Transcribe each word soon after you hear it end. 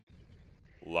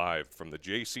Live from the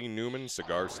J.C. Newman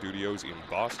Cigar Studios in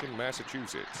Boston,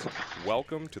 Massachusetts,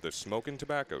 welcome to the Smokin'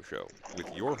 Tobacco Show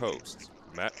with your hosts,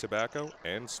 Matt Tabacco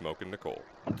and Smokin' Nicole.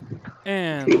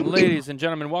 And ladies and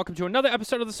gentlemen, welcome to another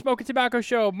episode of the Smokin' Tobacco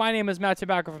Show. My name is Matt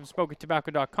Tabacco from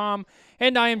SmokinTobacco.com,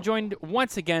 and I am joined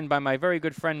once again by my very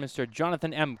good friend, Mr.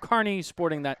 Jonathan M. Carney,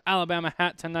 sporting that Alabama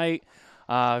hat tonight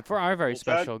for our very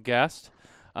special guest.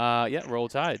 Roll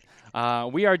Tide.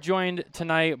 We are joined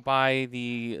tonight by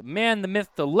the man, the myth,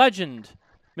 the legend,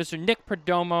 Mr. Nick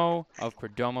Perdomo of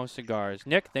Perdomo Cigars.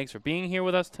 Nick, thanks for being here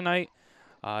with us tonight.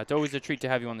 It's always a treat to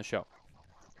have you on the show.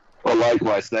 Well,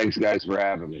 likewise. Thanks, guys, for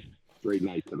having me. Great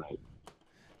night tonight.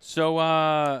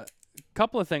 So,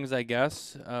 couple of things, I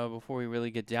guess, before we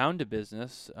really get down to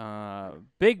business.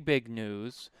 Big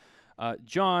news.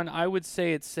 John, I would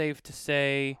say it's safe to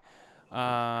say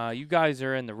you guys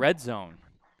are in the red zone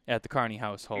at the Carney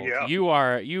household. Yeah. You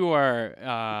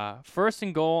are first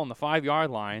and goal on the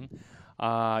 5-yard line.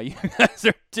 You guys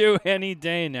are due any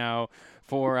day now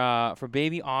for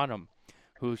baby Autumn,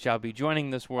 who shall be joining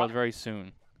this world very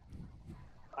soon.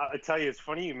 I tell you, it's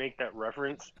funny you make that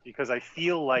reference because I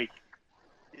feel like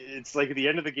it's like at the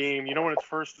end of the game, you know, when it's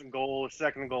first and goal or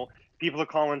second and goal, people are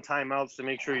calling timeouts to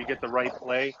make sure you get the right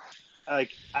play.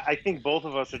 Like, I think both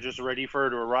of us are just ready for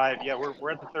her to arrive. Yeah,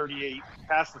 we're at the 38,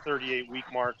 past the 38-week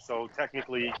mark, so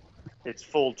technically it's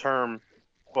full term.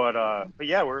 But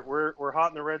yeah, we're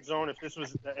hot in the red zone. If this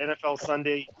was the NFL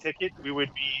Sunday ticket, we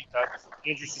would be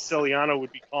Andrew Siciliano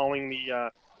would be calling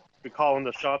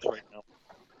the shots right now.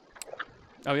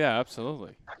 Oh, yeah,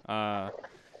 absolutely.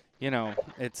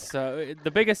 It's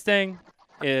the biggest thing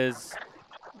is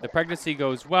the pregnancy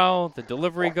goes well, the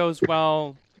delivery goes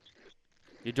well,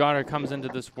 your daughter comes into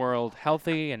this world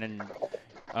healthy, and then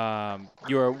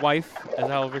your wife, as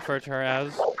I'll refer to her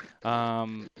as,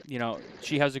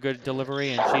 she has a good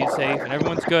delivery and she's safe and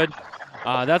everyone's good.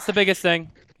 That's the biggest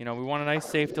thing. We want a nice,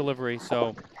 safe delivery,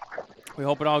 so we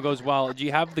hope it all goes well. Do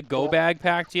you have the go bag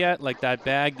packed yet? Like that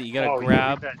bag that you got to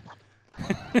grab?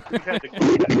 We've had the go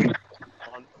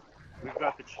on. We've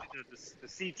got the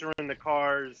seats are in the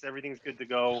cars. Everything's good to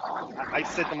go. I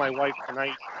said to my wife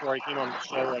tonight before I came on the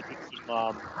show, I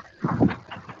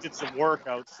did some work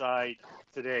outside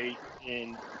today,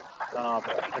 and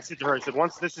I said to her, I said,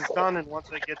 once this is done and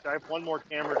once I have one more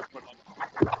camera to put up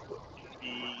in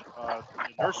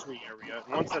the nursery area.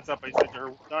 And once that's up, I said to her,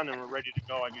 we're done and we're ready to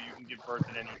go. I go, you can give birth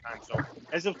at any time. So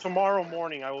as of tomorrow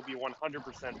morning, I will be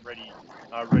 100% ready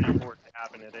for it to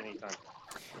happen at any time.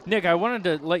 Nick, I wanted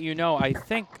to let you know, I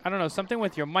don't know, something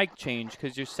with your mic change,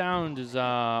 because your sound is,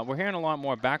 we're hearing a lot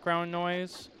more background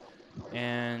noise.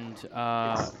 And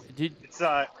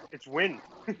it's wind.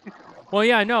 Well,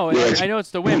 yeah, I know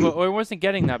it's the wind, but I wasn't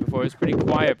getting that before. It was pretty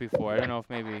quiet before. I don't know if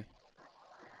maybe.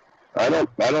 I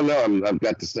don't know. I've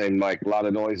got the same mic. A lot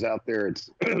of noise out there. It's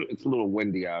it's a little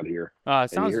windy out here.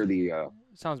 It sounds, and you hear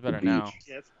sounds better now.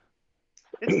 Yes,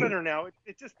 it's better now.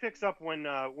 It just picks up when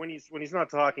he's not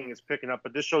talking. It's picking up.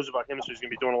 But this show's about him, so he's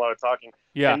gonna be doing a lot of talking.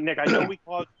 Yeah. And Nick, I know we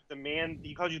called you the man.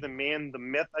 He called you the man, the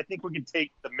myth. I think we can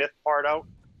take the myth part out.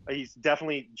 He's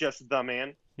definitely just the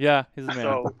man. Yeah, he's the man.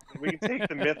 So we can take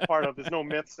the myth part out. There's no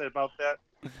myths about that.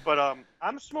 But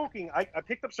I'm smoking. I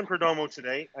picked up some Perdomo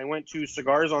today. I went to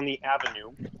Cigars on the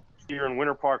Avenue here in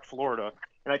Winter Park, Florida,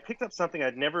 and I picked up something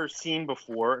I'd never seen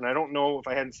before. And I don't know if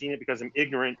I hadn't seen it because I'm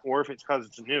ignorant or if it's because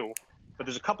it's new. But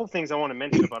there's a couple things I want to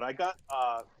mention about it. I got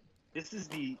this is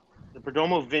the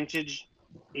Perdomo Vintage,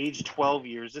 aged 12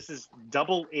 years. This is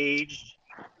double aged,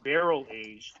 barrel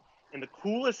aged. And the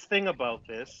coolest thing about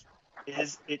this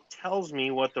is it tells me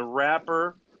what the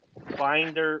wrapper,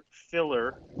 binder,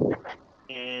 filler,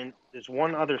 and there's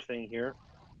one other thing here.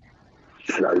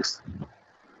 Nice.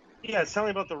 Yeah, it's telling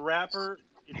me about the wrapper.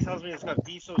 It tells me it's got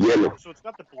Viso, so it's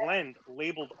got the blend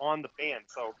labeled on the band.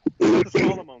 So it's got the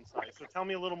Solomon size. So tell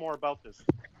me a little more about this.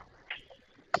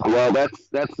 Well,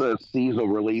 that's a seasonal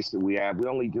release that we have. We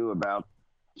only do about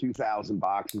 2,000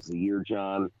 boxes a year,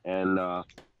 John, and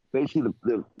basically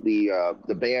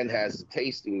the band has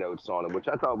tasting notes on it, which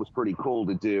I thought was pretty cool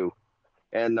to do.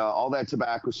 And all that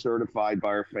tobacco is certified by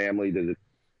our family.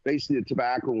 Basically, the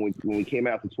tobacco, when we came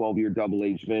out the 12-year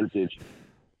double-aged vintage,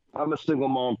 I'm a single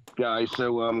malt guy,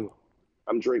 so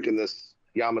I'm drinking this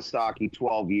Yamasaki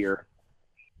 12-year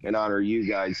in honor of you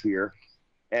guys here.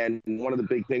 And one of the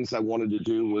big things I wanted to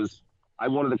do was I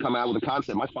wanted to come out with a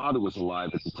concept. My father was alive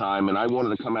at the time, and I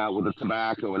wanted to come out with a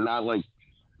tobacco and not like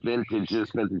vintage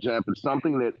this, vintage that, but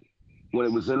something that when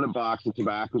it was in the box, the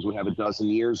tobaccos would have a dozen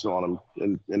years on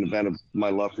them in the event of my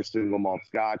love for single malt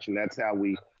scotch. And that's how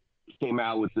we came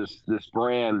out with this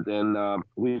brand. And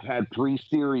we've had 3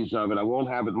 series of it. I won't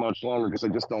have it much longer because I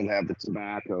just don't have the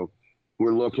tobacco.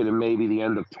 we're looking at maybe the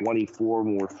end of 24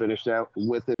 when we're finished out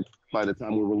with it by the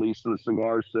time we're releasing the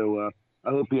cigars. So I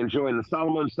hope you enjoy it. The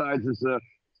Solomon size is a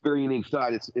very unique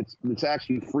side. It's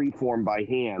actually free formed by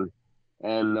hand,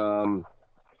 and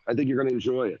I think you're going to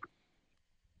enjoy it.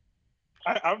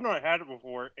 I've not had it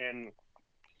before, and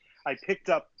I picked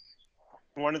up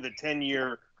one of the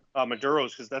 10-year Maduros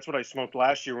because that's what I smoked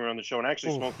last year when we were on the show, and I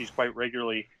actually smoke these quite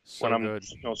regularly when I'm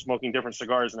smoking different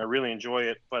cigars, and I really enjoy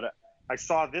it. But I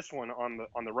saw this one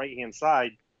on the right hand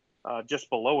side, just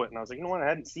below it, and I was like, you know what, I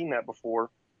hadn't seen that before,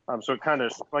 so it kind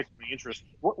of spiked my interest.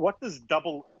 What does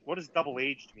double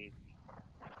aged mean?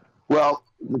 Well,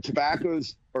 the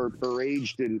tobaccos are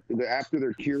aged after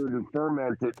they're cured and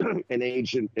fermented and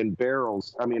aged in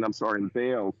barrels. In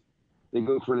bales. They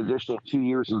go for an additional 2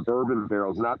 years in bourbon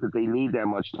barrels. Not that they need that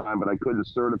much time, but I couldn't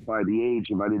certify the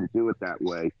age if I didn't do it that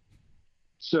way.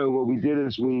 So what we did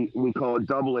is we call it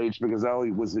double aged because not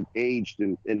only was it aged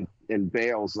in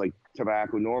bales like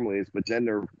tobacco normally is, but then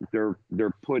they're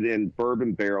put in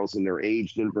bourbon barrels and they're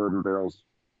aged in bourbon barrels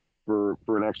for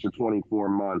an extra 24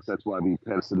 months. That's why we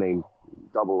hence the name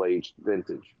double aged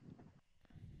vintage.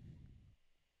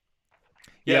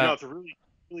 Yeah, no, it's a really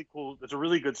cool. It's a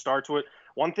really good start to it.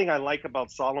 One thing I like about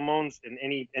Solomon's and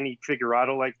any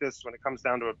figurado like this, when it comes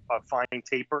down to a fine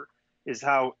taper, is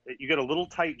how you get a little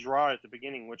tight draw at the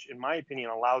beginning, which in my opinion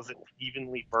allows it to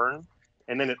evenly burn,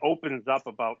 and then it opens up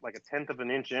about like 1/10 of an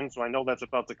inch in. So I know that's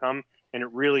about to come, and it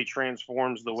really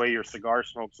transforms the way your cigar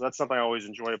smokes. So that's something I always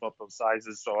enjoy about those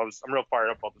sizes. So I'm real fired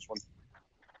up about this one.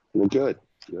 Well, good.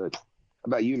 How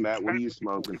about you, Matt? What are you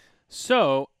smoking?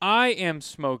 So I am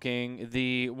smoking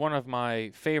one of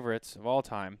my favorites of all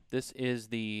time. This is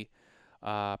the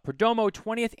Perdomo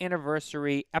 20th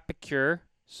Anniversary Epicure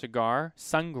cigar,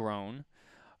 sun-grown.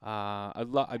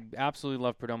 I absolutely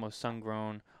love Perdomo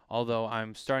sun-grown, although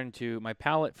my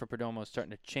palate for Perdomo is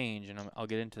starting to change, and I'll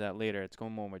get into that later. It's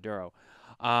going more Maduro.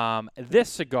 This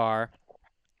cigar,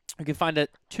 you can find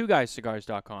at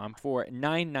twoguyscigars.com for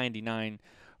 $9.99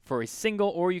 for a single,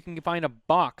 or you can find a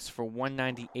box for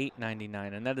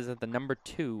 $198.99, and that is at the number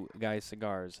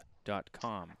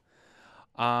 2guyscigars.com.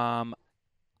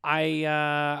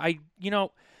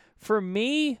 For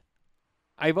me,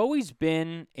 I've always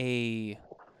been a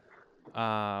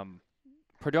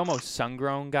Perdomo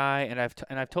sun-grown guy, and I've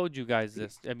told you guys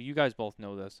this. I mean, you guys both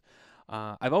know this.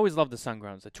 I've always loved the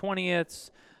sun-growns, the 20ths,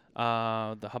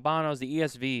 the Habanos, the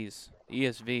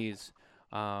ESVs,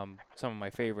 some of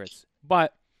my favorites.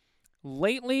 But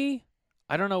lately,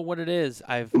 I don't know what it is.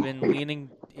 I've been leaning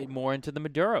more into the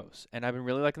Maduros, and I've been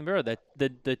really liking the Maduro.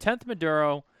 The 10th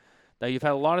Maduro that you've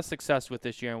had a lot of success with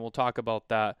this year, and we'll talk about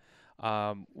that,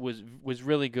 was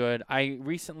really good. I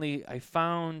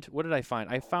found, what did I find?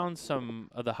 I found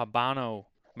some of the Habano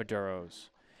Maduros,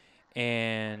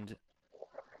 and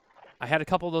I had a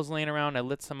couple of those laying around. I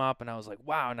lit some up, and I was like,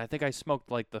 wow. And I think I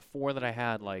smoked like the 4 that I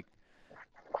had like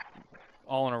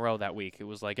all in a row that week. It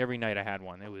was like every night I had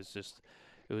one. It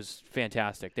was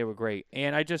fantastic. They were great.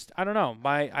 And I don't know.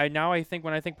 I think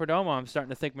when I think Perdomo, I'm starting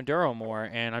to think Maduro more,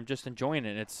 and I'm just enjoying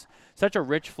it. It's such a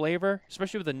rich flavor,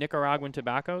 especially with the Nicaraguan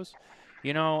tobaccos.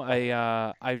 You know,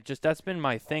 that's been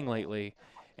my thing lately.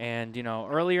 And you know,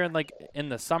 earlier in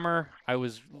the summer, I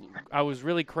was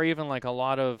really craving like a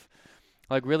lot of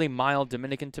like really mild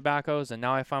Dominican tobaccos, and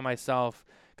now I find myself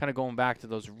kind of going back to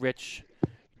those rich,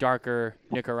 darker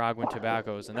Nicaraguan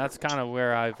tobaccos, and that's kind of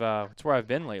where I've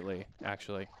been lately,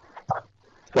 actually.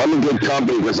 Well, I'm in good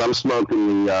company because I'm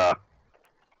smoking the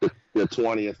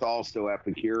 20th also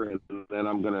Epicure, and then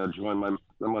I'm gonna join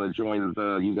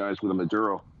you guys with a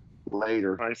Maduro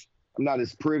later. Nice. I'm not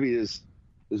as privy as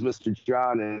Mr.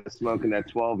 John is smoking that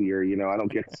 12-year. You know, I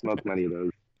don't get to smoke many of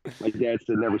those. My dad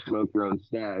said never smoke your own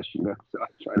stash. You know, so I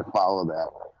try to follow that.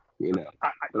 You know,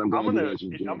 but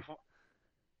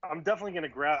I'm definitely gonna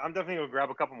grab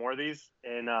a couple more of these,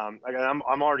 and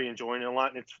I'm already enjoying it a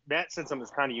lot. And Matt said something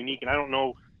that's kind of unique, and I don't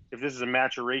know if this is a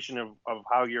maturation of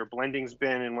how your blending's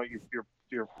been and what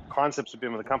your concepts have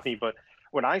been with the company. But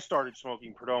when I started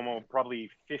smoking Perdomo probably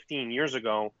 15 years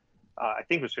ago, I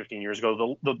think it was 15 years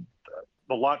ago,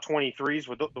 the Lot 23s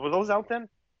were those out then?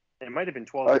 It might have been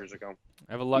 12 years ago.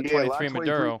 I have a Lot 23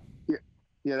 Maduro.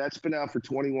 Yeah, that's been out for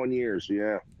 21 years.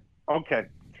 Yeah. Okay.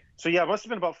 So yeah, it must have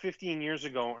been about 15 years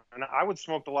ago, and I would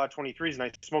smoke the Lot 23s, and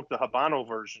I smoked the Habano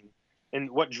version. And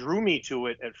what drew me to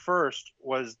it at first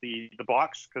was the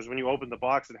box, because when you opened the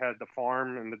box, it had the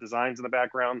farm and the designs in the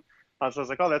background. So I was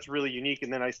like, oh, that's really unique.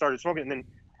 And then I started smoking. And then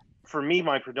for me,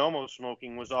 my Perdomo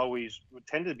smoking would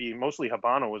tend to be mostly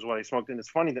Habano was what I smoked. And it's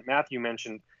funny that Matthew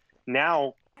mentioned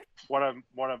now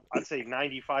I'd say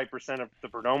 95% of the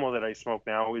Perdomo that I smoke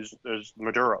now is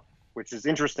Maduro. which is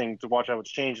interesting to watch how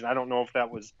it's changed. And I don't know if that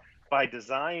was by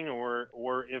design or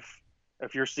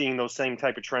if you're seeing those same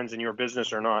type of trends in your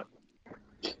business or not.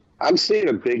 I'm seeing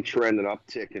a big trend and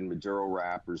uptick in Maduro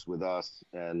wrappers with us,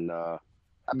 and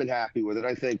I've been happy with it.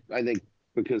 I think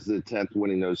because of the 10th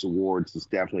winning those awards has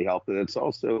definitely helped, and it's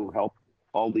also helped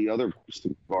all the other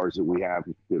cigars that we have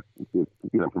to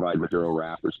provide Maduro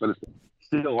wrappers. But it's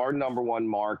still, our number one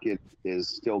market is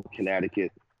still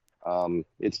Connecticut.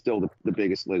 It's still the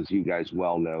biggest, as you guys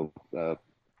well know. I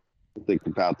think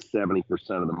about 70%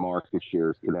 of the market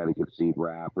share is Connecticut seed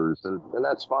wrappers, and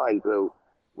that's fine. So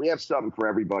we have something for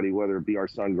everybody, whether it be our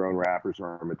sun-grown wrappers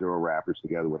or our Maduro wrappers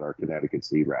together with our Connecticut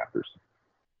seed wrappers.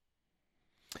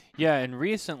 Yeah, and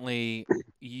recently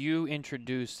you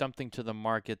introduced something to the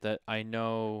market that I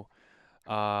know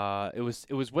it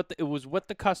was what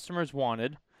the customers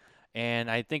wanted,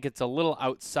 and I think it's a little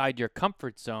outside your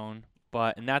comfort zone,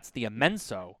 and that's the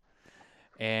Amenso.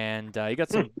 And you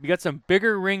got some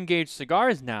bigger ring gauge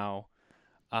cigars now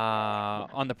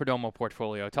on the Perdomo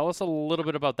portfolio. Tell us a little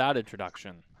bit about that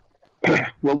introduction.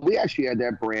 Well, we actually had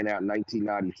that brand out in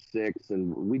 1996,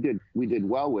 and we did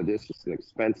well with this. It's an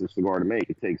expensive cigar to make.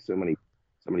 It takes so many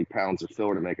pounds of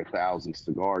filler to make 1,000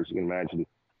 cigars. You can imagine it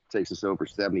takes us over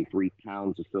 73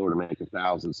 pounds of filler to make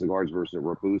 1,000 cigars versus a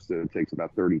Robusto. It takes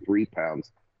about 33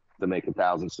 pounds to make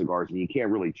 1,000 cigars, and you can't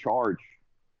really charge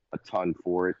a ton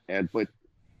for it. But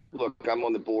look, I'm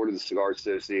on the board of the Cigar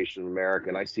Association of America,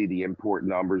 and I see the import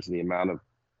numbers and the amount of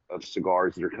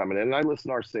cigars that are coming in. And I listen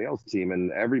to our sales team, and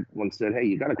everyone said, hey,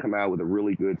 you got to come out with a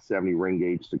really good 70 ring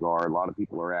gauge cigar. A lot of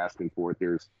people are asking for it.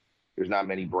 There's not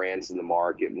many brands in the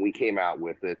market, and we came out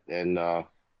with it, and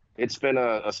it's been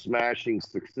a smashing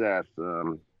success.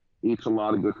 Eats a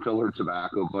lot of good filler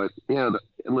tobacco, but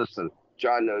listen,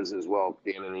 John knows as well,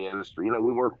 being in the industry,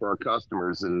 we work for our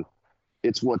customers, and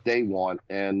it's what they want,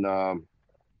 and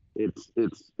it's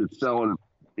selling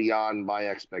beyond my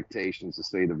expectations, to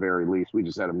say the very least. We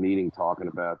just had a meeting talking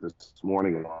about this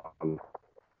morning on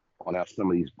how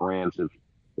some of these brands have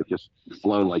just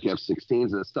flown like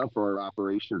F-16s and stuff for our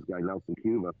operations guy, Nelson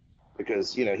Cuba,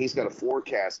 because, he's got to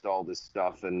forecast all this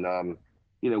stuff. And,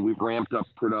 we've ramped up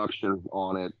production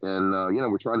on it. And,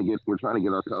 we're trying to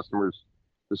get our customers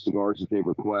the cigars that they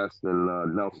request.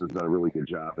 And Nelson's done a really good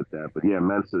job at that. But, yeah,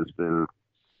 Mensa's been,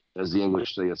 as the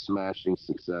English say, a smashing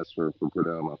success for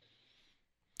Perdomo.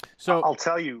 So I'll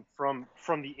tell you, from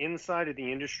the inside of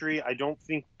the industry, I don't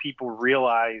think people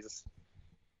realize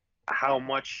how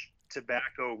much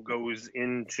tobacco goes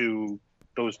into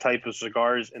those type of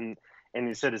cigars, and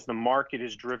you said as the market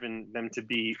has driven them to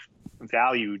be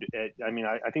valued at,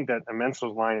 I think that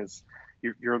Amenso's line is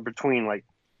you're between like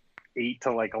 $8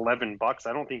 to like $11.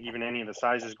 I don't think even any of the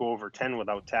sizes go over 10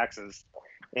 without taxes.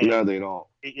 And no, they don't.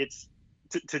 It's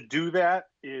to do that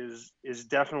is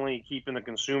definitely keeping the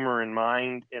consumer in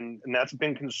mind, and that's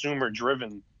been consumer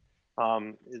driven.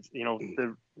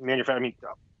 The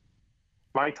manufacturer.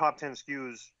 My top 10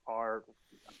 SKUs are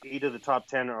 8 of the top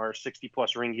 10 are 60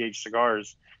 plus ring gauge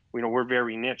cigars. We're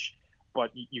very niche,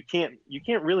 but you can't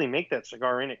really make that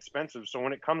cigar inexpensive. So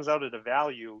when it comes out at a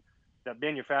value, that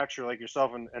manufacturer like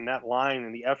yourself and that line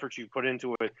and the effort you put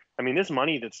into it, there's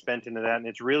money that's spent into that, and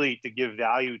it's really to give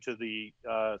value to the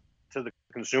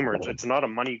consumer. It's not a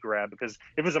money grab, because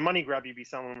if it was a money grab, you'd be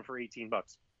selling them for $18.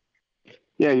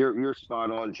 Yeah, you're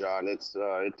spot on, John.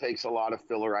 It takes a lot of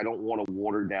filler. I don't want to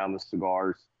water down the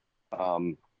cigars.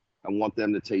 I want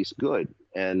them to taste good,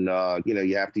 and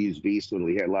you have to use Vista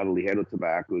and a lot of Ligero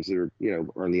tobaccos that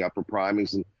are in the upper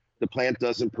primings, and the plant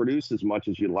doesn't produce as much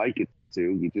as you like it to.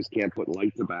 You just can't put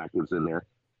light tobaccos in there,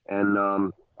 and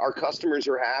our customers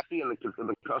are happy, and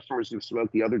the customers who've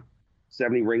smoked the other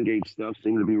 70 ring gauge stuff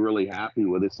seem to be really happy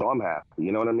with it, so I'm happy.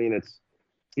 You know what I mean? It's,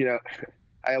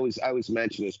 I always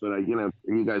mention this, but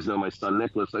you guys know my son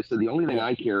Nicholas. I said the only thing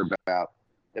I care about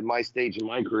at my stage in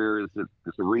my career is that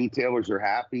the retailers are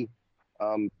happy,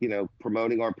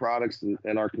 promoting our products,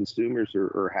 and our consumers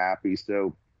are happy.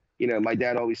 So, my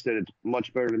dad always said it's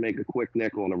much better to make a quick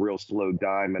nickel and a real slow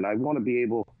dime, and I want to be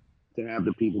able to have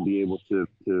the people be able to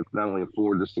not only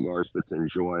afford the cigars but to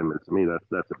enjoy them. And to me,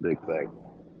 that's a big thing.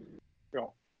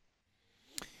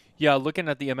 Yeah, looking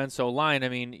at the Amenso line,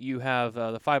 you have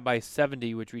the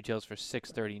 5x70, which retails for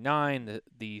 $639,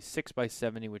 the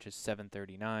 6x70, which is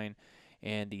 $739,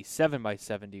 and the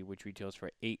 7x70, which retails for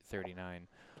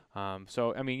 $839.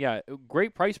 So,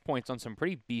 great price points on some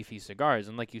pretty beefy cigars.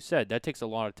 And like you said, that takes a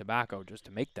lot of tobacco just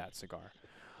to make that cigar.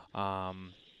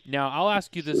 Now, I'll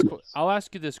ask you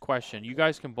this question. You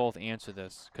guys can both answer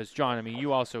this, because, John,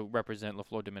 you also represent La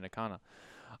Flor Dominicana.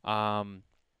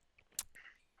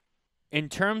 in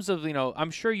terms of,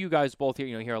 I'm sure you guys both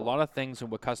hear a lot of things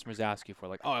and what customers ask you for,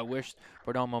 like, oh, I wish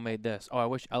Perdomo made this. Oh, I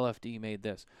wish LFD made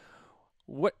this.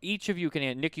 What each of you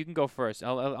can, Nick, you can go first.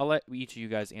 I'll let each of you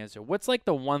guys answer. What's like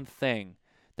the one thing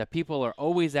that people are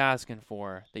always asking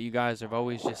for that you guys have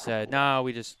always just said, no,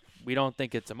 we don't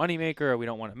think it's a moneymaker, or we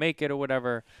don't want to make it, or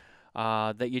whatever,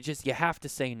 that you have to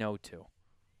say no to?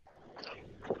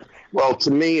 Well,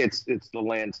 to me, it's the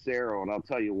Lancero, and I'll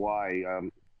tell you why.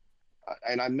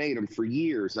 And I made them for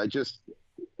years.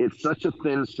 It's such a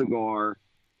thin cigar,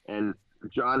 and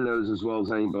John knows as well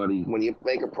as anybody, when you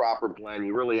make a proper blend,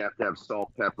 you really have to have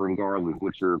salt, pepper, and garlic,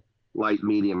 which are light,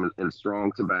 medium, and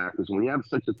strong tobaccos. When you have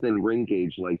such a thin ring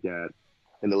gauge like that,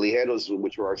 and the Ligeros,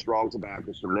 which are our strong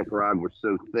tobaccos from Nicaragua, are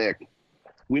so thick,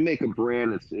 we make a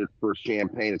brand. It's for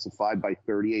champagne. It's a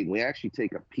 5x38. And we actually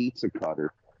take a pizza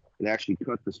cutter and actually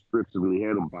cut the strips of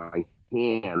Ligero by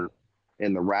hand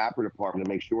in the wrapper department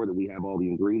to make sure that we have all the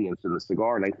ingredients in the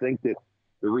cigar. And I think that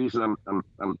the reason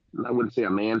I wouldn't say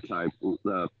I'm anti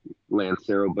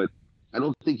Lancero, but I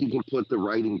don't think you can put the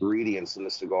right ingredients in the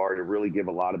cigar to really give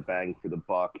a lot of bang for the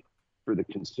buck for the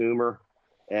consumer.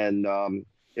 And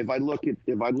if I look at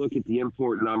the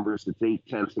import numbers, it's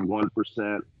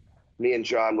 0.8%. Me and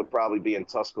John would probably be in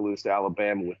Tuscaloosa,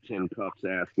 Alabama, with tin cups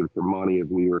asking for money if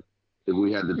we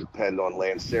had to depend on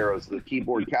Lanceros. The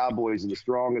keyboard cowboys are the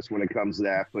strongest when it comes to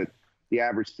that, but the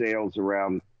average sales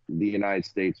around the United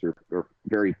States are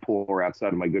very poor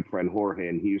outside of my good friend Jorge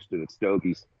in Houston at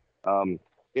Stokey's.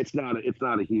 It's not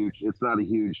a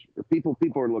huge. People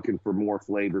are looking for more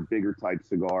flavor, bigger type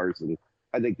cigars, and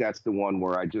I think that's the one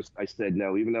where I said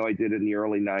no, even though I did it in the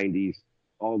early 90s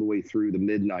all the way through the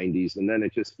mid 90s, and then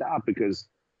it just stopped because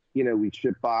we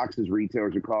ship boxes,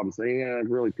 retailers would call and say, yeah,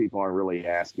 really, people aren't really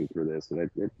asking for this. And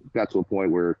it got to a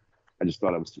point where I just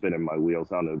thought I was spinning my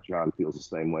wheels. I don't know if John feels the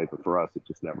same way, but for us, it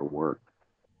just never worked.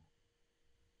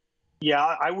 Yeah,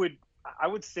 I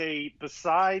would say,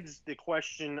 besides the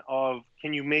question of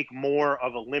can you make more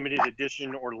of a limited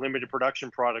edition or limited production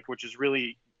product, which is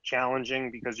really challenging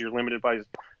because you're limited by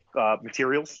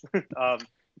materials.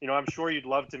 I'm sure you'd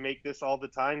love to make this all the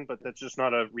time, but that's just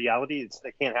not a reality.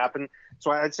 That can't happen.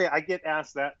 So I'd say I get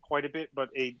asked that quite a bit, but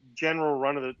a general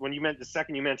run of the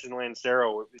second you mentioned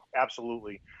Lancero,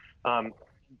 absolutely.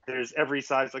 There's every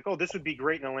size, like, oh, this would be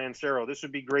great in a Lancero. This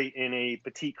would be great in a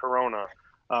Petite Corona.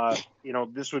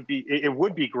 It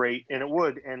would be great, and it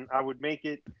would, and I would make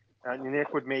it.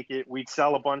 Nick would make it. We'd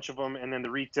sell a bunch of them, and then the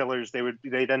retailers,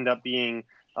 they'd end up being,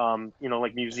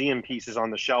 like museum pieces on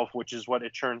the shelf, which is what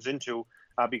it turns into.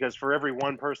 Because for every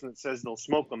one person that says they'll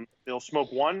smoke them, they'll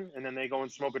smoke one, and then they go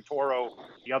and smoke a Toro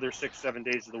the other 6-7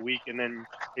 days of the week, and then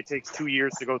it takes 2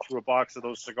 years to go through a box of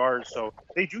those cigars. So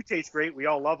they do taste great. We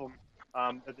all love them.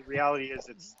 But the reality is,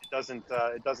 it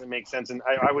doesn't make sense. And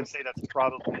I would say that's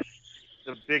probably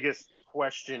the biggest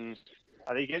question.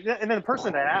 And then the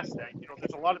person that asked that,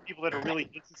 there's a lot of people that are really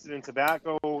interested in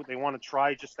tobacco. They want to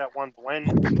try just that one blend.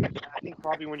 I think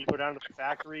probably when you go down to the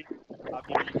factory,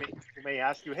 people may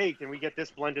ask you, hey, can we get this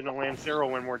blend in a Lancero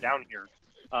when we're down here?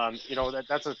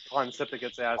 That's a concept that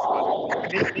gets asked.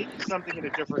 But maybe something in a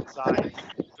different size is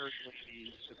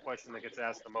certainly the question that gets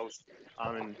asked the most.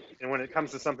 And when it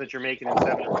comes to something that you're making in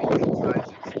 7 or 8 different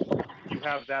sizes, you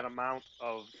have that amount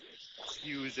of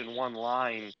SKUs in one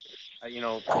line.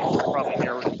 People probably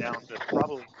narrowed it down to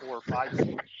probably 4 or 5 SKUs.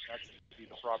 That should be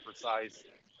the proper size,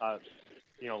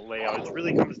 layout. It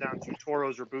really comes down to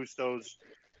Toros, Robustos,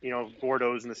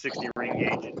 Gordos, and the 60 ring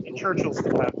gauge. And Churchill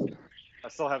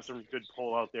still have some good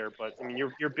pull out there, but I mean,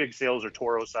 your big sales are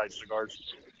Toro size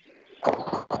cigars.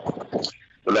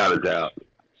 Without a doubt.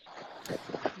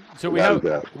 So we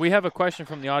have a question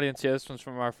from the audience here. This one's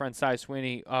from our friend Cy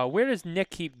Sweeney. Where does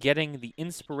Nick keep getting the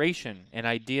inspiration and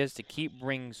ideas to keep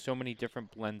bringing so many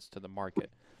different blends to the market?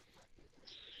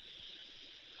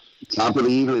 Top of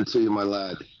the evening to you, my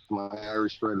lad. My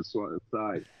Irish friend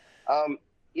Cy.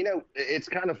 It's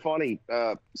kind of funny.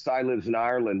 Cy lives in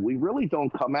Ireland. We really don't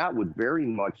come out with very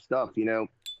much stuff.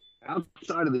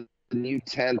 Outside of the new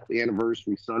 10th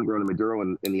anniversary Sun-Grown and Maduro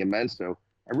and the Imenso,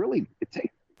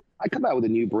 I come out with a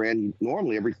new brand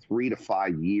normally every 3 to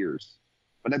 5 years,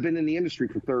 but I've been in the industry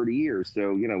for 30 years.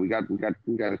 So, we got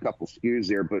a couple SKUs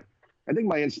there, but I think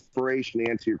my inspiration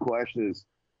to answer your question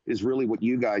is really what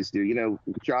you guys do.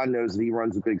 John knows that he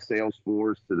runs a big sales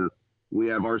force, and we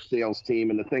have our sales team.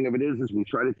 And the thing of it is we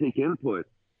try to take input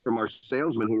from our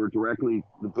salesmen who are directly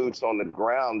the boots on the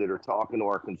ground that are talking to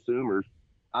our consumers.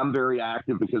 I'm very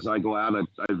active because I go out and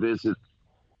I visit.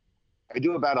 I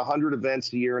do about 100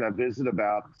 events a year, and I visit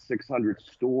about 600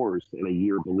 stores in a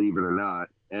year, believe it or not.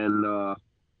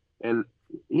 And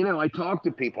I talk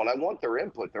to people and I want their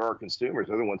input. They're our consumers.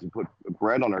 They're the ones who put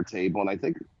bread on our table. And I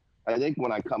think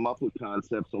when I come up with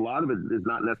concepts, a lot of it is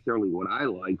not necessarily what I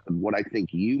like, but what I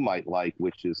think you might like,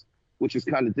 which is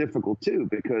kind of difficult too,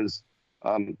 because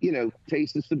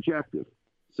taste is subjective.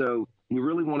 So you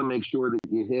really want to make sure that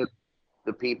you hit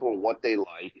the people and what they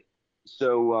like.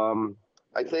 So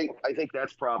I think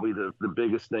that's probably the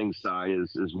biggest thing, Si,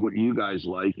 is what you guys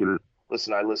like. And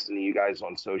listen, I listen to you guys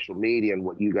on social media and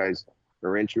what you guys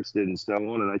are interested in, so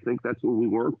on. And I think that's what we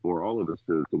work for, all of us,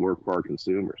 to work for our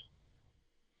consumers.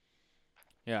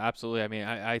 Yeah, absolutely. I mean,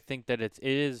 I think that it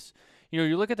is,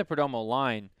 you look at the Perdomo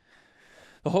line,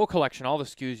 the whole collection, all the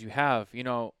SKUs you have,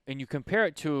 and you compare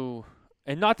it to,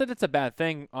 and not that it's a bad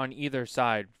thing on either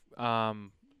side,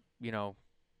 you know,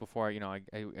 before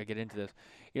I get into this,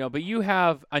 but you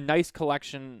have a nice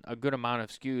collection, a good amount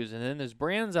of SKUs, and then there's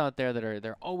brands out there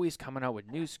they're always coming out with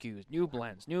new SKUs, new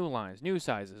blends, new lines, new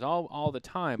sizes, all the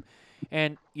time,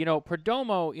 and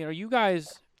Perdomo,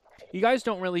 you guys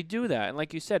don't really do that. And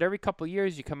like you said, every couple of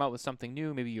years you come out with something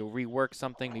new. Maybe you'll rework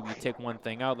something. Maybe you take one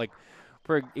thing out. Like,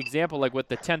 for example, like with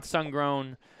the 10th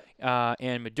Sun-Grown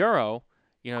and Maduro,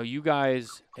 you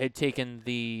guys had taken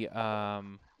the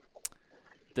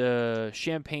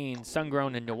Champagne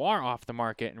Sun-Grown and Noir off the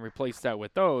market and replaced that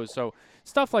with those. So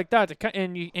stuff like that.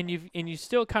 And you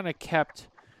still kind of kept,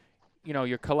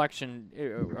 your collection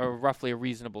roughly a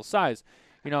reasonable size.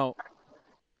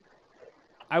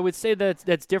 I would say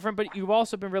that's different, but you've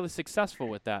also been really successful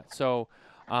with that. So,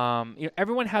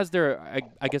 everyone has their,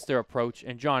 I guess, their approach.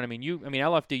 And John,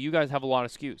 LFD, you guys have a lot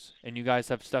of SKUs, and you guys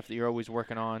have stuff that you're always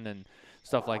working on and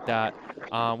stuff like that.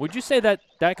 Would you say that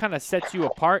kind of sets you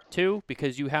apart too,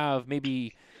 because you're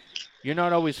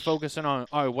not always focusing on,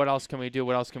 oh, what else can we do?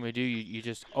 What else can we do? You're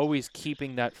just always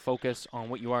keeping that focus on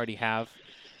what you already have,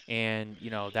 and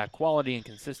that quality and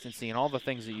consistency and all the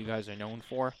things that you guys are known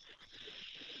for.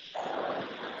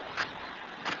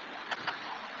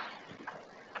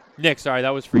 Nick, sorry, that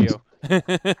was for you. Oh,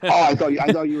 I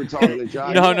thought you were talking to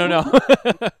John. No, Yeah, no.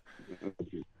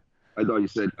 I thought you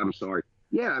said, I'm sorry.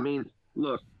 Yeah,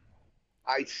 look,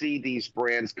 I see these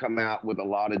brands come out with a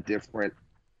lot of different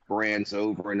brands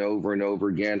over and over and over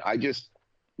again.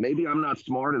 Maybe I'm not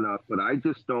smart enough, but I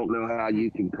just don't know how you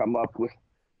can come up with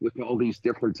all these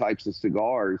different types of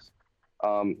cigars.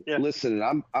 Yeah. Listen,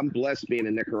 I'm blessed being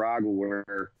in Nicaragua,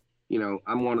 where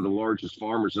I'm one of the largest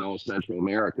farmers in all of Central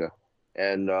America.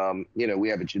 And, we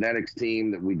have a genetics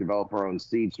team that we develop our own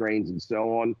seed strains and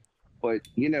so on. But,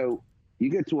 you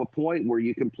get to a point where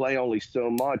you can play only so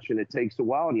much, and it takes a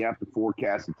while, and you have to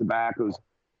forecast the tobaccos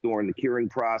during the curing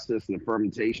process and the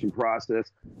fermentation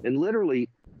process. And literally,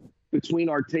 between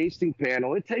our tasting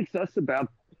panel, it takes us about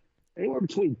anywhere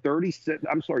between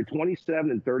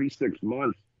 27 and 36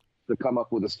 months to come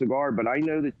up with a cigar. But I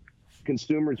know that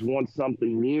consumers want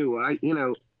something new. I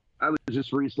was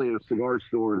just recently at a cigar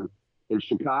store in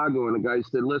Chicago, and the guy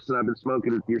said, listen, I've been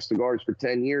smoking your cigars for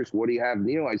 10 years. What do you have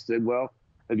new? I said, well,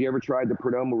 have you ever tried the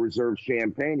Perdomo Reserve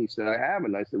Champagne? He said, I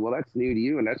haven't. I said, well, that's new to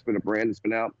you, and that's been a brand that's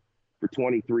been out for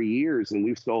 23 years, and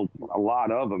we've sold a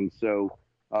lot of them. So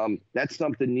that's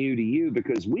something new to you,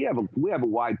 because we have a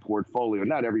wide portfolio.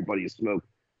 Not everybody has smoked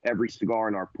every cigar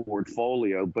in our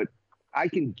portfolio, but I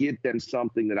can get them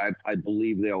something that I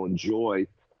believe they'll enjoy.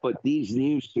 But these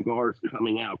new cigars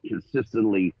coming out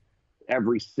consistently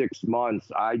every 6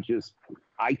 months, I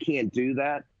can't do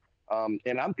that.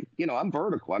 And I'm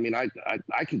vertical.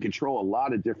 I can control a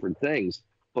lot of different things,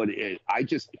 but I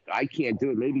can't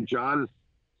do it. Maybe John,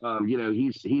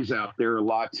 he's out there a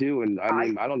lot too. And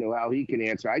I don't know how he can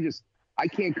answer. I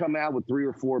can't come out with 3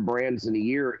 or 4 brands in a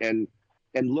year and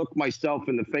look myself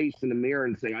in the face in the mirror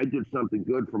and say, I did something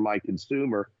good for my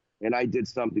consumer and I did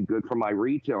something good for my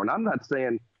retailer. And I'm not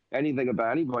saying anything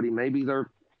about anybody. Maybe they're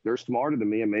smarter than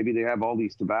me, and maybe they have all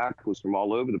these tobaccos from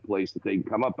all over the place that they can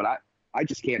come up, but I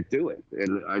just can't do it.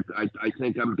 And I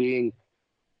think I'm being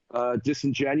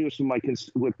disingenuous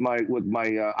with my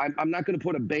I'm not going to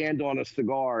put a band on a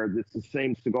cigar that's the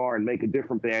same cigar and make a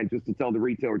different band just to tell the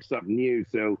retailer it's something new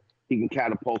so he can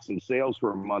catapult some sales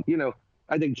for a month.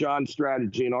 I think John's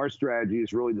strategy and our strategy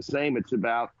is really the same. It's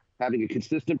about having a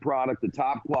consistent product, the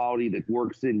top quality that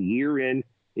works in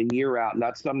and year out,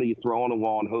 not something you throw on a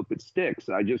wall and hope it sticks.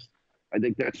 I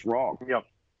think that's wrong. Yep.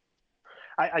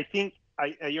 I think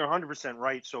you're 100%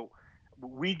 right. So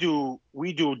we do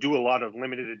a lot of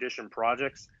limited edition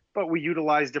projects, but we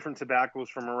utilize different tobaccos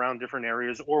from around different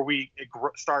areas, or we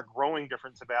start growing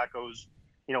different tobaccos,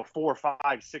 4, 5,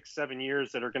 6, 7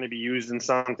 years that are going to be used in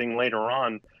something later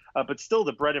on. But still,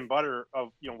 the bread and butter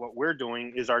of what we're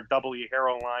doing is our double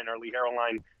Ligero line, our Ligero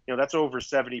line. That's over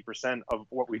 70% of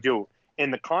what we do.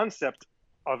 And the concept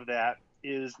of that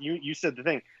is you said the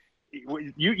thing.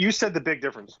 You said the big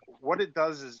difference. What it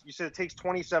does is you said it takes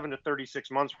 27 to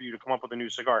 36 months for you to come up with a new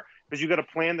cigar because you got to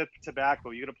plan the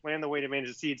tobacco, you got to plan the way to manage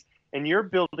the seeds, and you're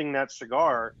building that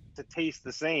cigar to taste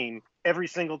the same every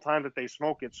single time that they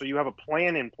smoke it. So you have a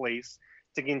plan in place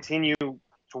to continue to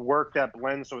work that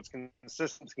blend so it's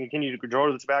consistent, to continue to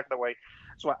grow the tobacco that way.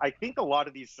 So I think a lot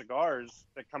of these cigars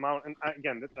that come out, and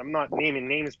again, I'm not naming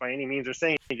names by any means or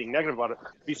saying anything negative about it,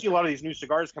 but you see a lot of these new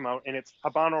cigars come out and it's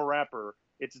Habano wrapper,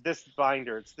 it's this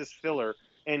binder, it's this filler,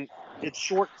 and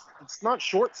it's not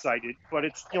short-sighted, but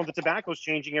it's, the tobacco's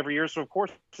changing every year, so of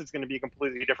course it's going to be a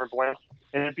completely different blend,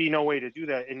 and it'd be no way to do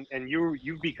that. And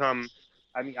you've become,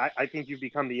 I think you've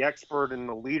become the expert and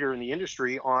the leader in the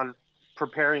industry on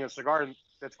preparing a cigar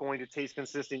that's going to taste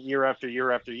consistent year after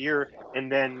year after year.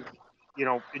 And then,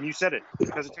 and you said it,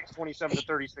 because it takes 27 to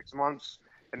 36 months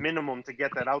a minimum to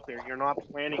get that out there. You're not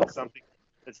planning something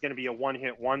that's going to be a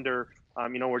one-hit wonder.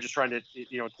 We're just trying to,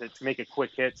 to make a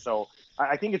quick hit. So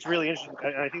I think it's really interesting.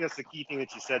 And I think that's the key thing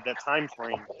that you said, that time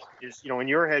frame is, in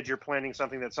your head, you're planning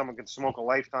something that someone can smoke a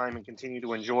lifetime and continue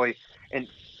to enjoy. And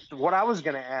what I was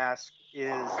going to ask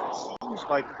is, it seems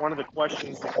like one of the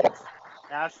questions that gets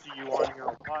asked to you on here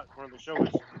a lot, one of the shows,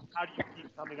 how do you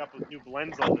keep coming up with new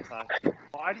blends all the time?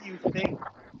 Why do you think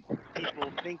people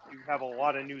think you have a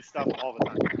lot of new stuff all the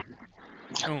time?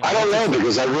 I don't know,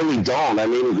 because I really don't. I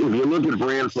mean, if you look at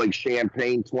brands like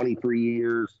Champagne, 23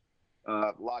 years,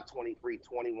 Lot 23,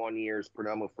 21 years,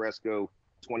 Perdomo Fresco,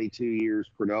 22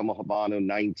 years, Perdomo Habano,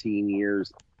 19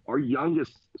 years. Our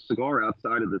youngest cigar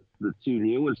outside of the two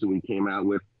new ones that we came out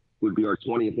with would be our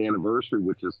 20th anniversary,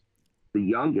 which is the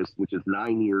youngest, which is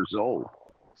 9 years old.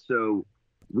 So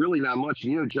really not much.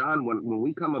 John, when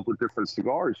we come up with different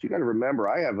cigars, you got to remember,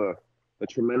 I have a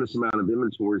tremendous amount of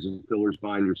inventories of fillers,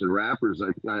 binders, and wrappers.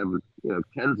 I have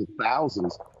tens of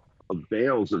thousands of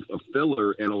bales of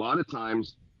filler, and a lot of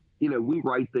times, we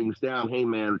write things down. Hey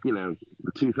man,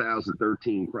 the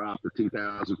 2013 crop, the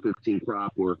 2015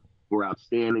 crop were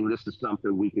outstanding. This is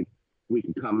something we could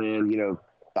come in.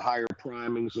 The higher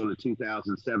primings on the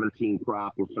 2017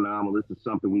 crop were phenomenal. This is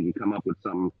something we can come up with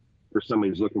something for somebody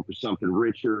who's looking for something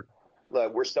richer.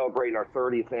 We're celebrating our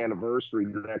 30th anniversary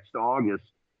next August.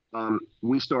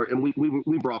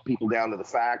 We brought people down to the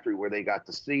factory where they got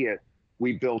to see it.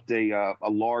 We built a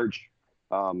large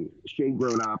shade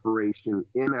grown operation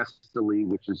in Esteli,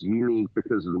 which is unique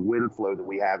because of the wind flow that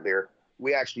we have there.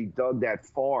 We actually dug that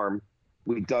farm.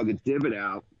 We dug a divot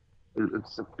out.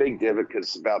 It's a big divot because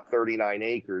it's about 39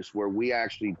 acres, where we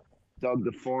actually dug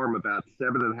the farm about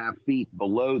 7.5 feet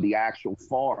below the actual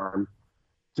farm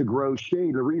to grow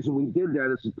shade. The reason we did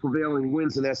that is the prevailing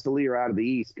winds in Esteli are out of the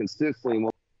east consistently. And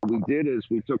what we did is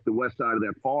we took the west side of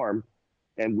that farm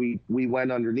and we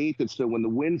went underneath it. So when the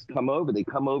winds come over, they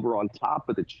come over on top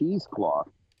of the cheesecloth,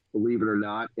 believe it or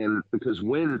not. And because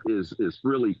wind is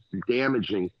really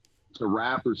damaging to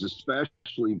wrappers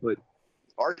especially, but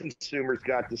our consumers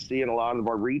got to see, and a lot of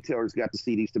our retailers got to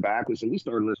see these tobaccos. And we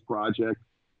started this project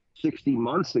 60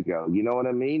 months ago. You know what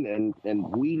I mean? And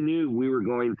we knew we were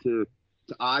going to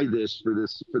eye this for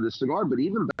this cigar. But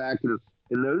even back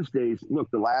in those days,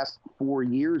 look, the last 4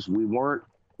 years, we weren't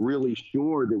really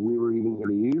sure that we were even going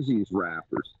to use these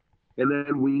wrappers. And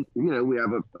then we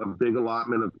have a big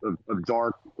allotment of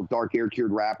dark air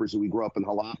cured wrappers that we grew up in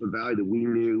Jalapa Valley that we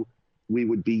knew we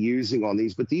would be using on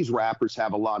these. But these wrappers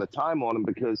have a lot of time on them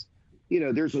because,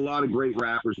 there's a lot of great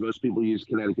wrappers. Most people use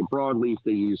Connecticut broadleaf.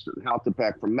 They use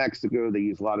Jaltepec from Mexico. They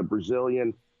use a lot of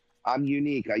Brazilian. I'm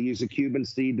unique. I use a Cuban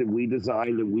seed that we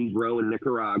designed and we grow in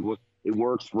Nicaragua. It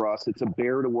works for us. It's a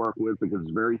bear to work with because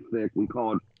it's very thick. We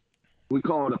call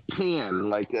it a pan,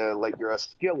 like you're a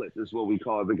skillet is what we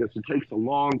call it, because it takes a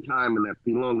long time and that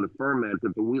long to ferment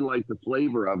it, but we like the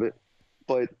flavor of it.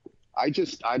 But I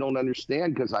don't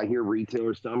understand, because I hear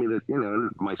retailers tell me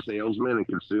that, my salesmen and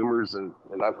consumers, and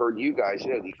I've heard you guys,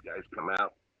 these guys come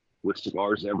out with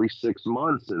cigars every 6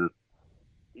 months. And,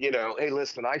 hey,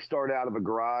 listen, I start out of a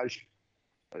garage.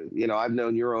 I've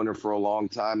known your owner for a long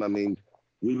time. I mean,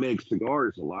 we make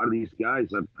cigars. A lot of these guys,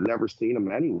 I've never seen them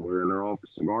anywhere, and they're all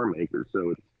cigar makers.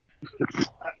 So it's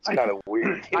kind of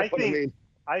weird.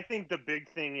 I think the big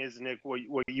thing is, Nick, what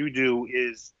you do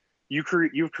is you've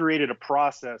created a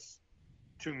process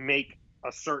to make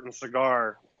a certain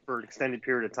cigar for an extended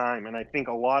period of time. And I think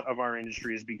a lot of our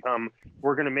industry has become,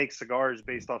 we're going to make cigars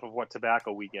based off of what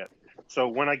tobacco we get. So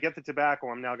when I get the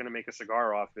tobacco, I'm now going to make a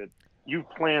cigar off it. You've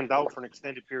planned out for an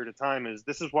extended period of time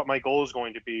this is what my goal is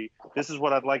going to be. This is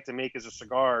what I'd like to make as a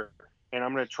cigar. And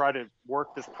I'm going to try to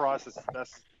work this process as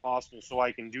best as possible so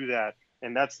I can do that.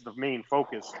 And that's the main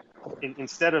focus.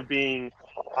 Instead of being,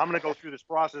 I'm going to go through this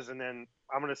process and then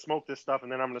I'm going to smoke this stuff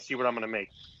and then I'm going to see what I'm going to make.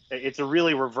 It's a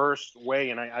really reversed way,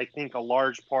 and I think a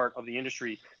large part of the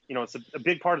industry, it's a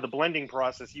big part of the blending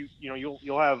process.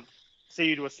 You'll have, say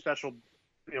you do a special,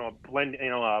 blend,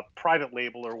 a private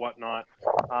label or whatnot,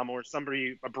 or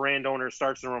a brand owner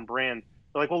starts their own brand.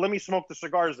 They're like, well, let me smoke the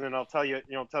cigars and then I'll tell you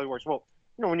where it's. Well,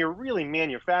 when you're really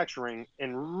manufacturing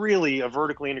and really a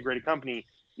vertically integrated company,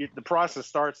 the process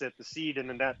starts at the seed, and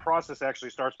then that process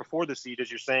actually starts before the seed, as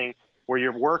you're saying, where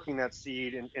you're working that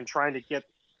seed and trying to get,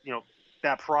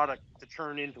 that product to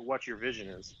turn into what your vision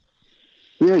is.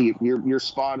 Yeah, you're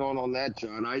spot on that,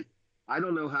 John. I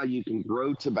don't know how you can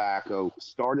grow tobacco,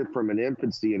 start it from an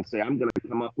infancy, and say I'm going to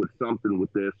come up with something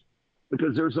with this,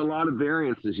 because there's a lot of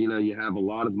variances. You have a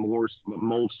lot of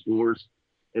mold spores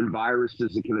and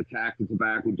viruses that can attack the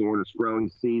tobacco during its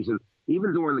growing season.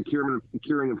 Even during the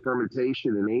curing and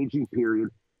fermentation and aging period,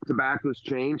 tobaccos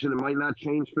change, and it might not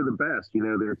change for the best.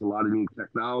 There's a lot of new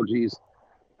technologies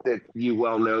that you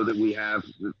well know that we have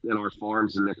in our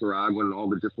farms in Nicaragua and all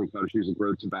the different countries that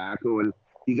grow tobacco. And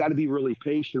you got to be really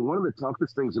patient. One of the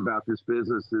toughest things about this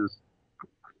business is,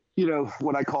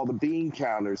 what I call the bean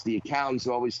counters. The accountants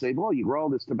always say, well, you grow all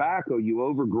this tobacco, you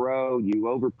overgrow, you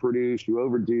overproduce, you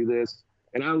overdo this.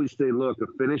 And I always say, look, a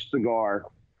finished cigar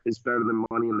is better than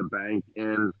money in the bank.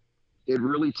 And it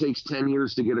really takes 10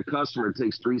 years to get a customer. It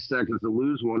takes 3 seconds to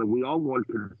lose one. And we all want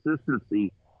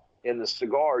consistency in the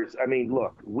cigars. I mean,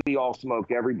 look, we all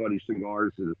smoke everybody's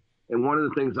cigars. And one of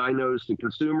the things I noticed the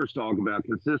consumers talk about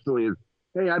consistently is,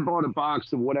 hey, I bought a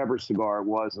box of whatever cigar it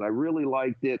was, and I really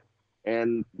liked it.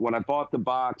 And when I bought the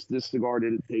box, this cigar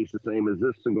didn't taste the same as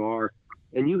this cigar.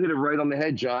 And you hit it right on the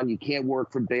head, John. You can't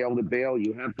work from bale to bale.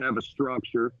 You have to have a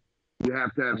structure. You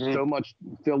have to have so much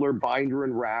filler, binder,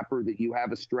 and wrapper that you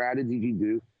have a strategy to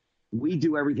do. We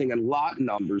do everything in lot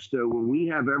numbers. So when we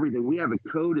have everything, we have it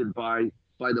coded by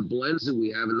the blends that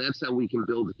we have, and that's how we can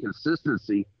build the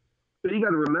consistency. But you got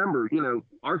to remember,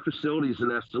 our facilities in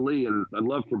Esteli, and I'd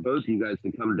love for both of you guys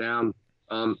to come down.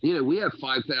 We have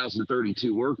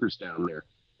 5,032 workers down there,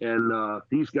 and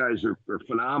these guys are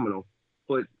phenomenal.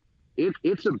 But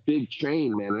it's a big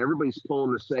chain, man. Everybody's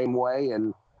pulling the same way.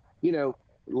 And,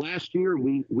 last year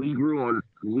we grew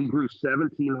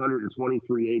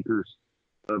 1,723 acres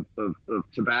of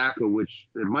tobacco, which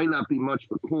it might not be much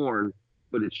for corn,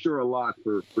 but it's sure a lot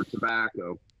for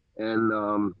tobacco.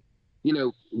 And,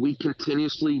 we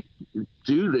continuously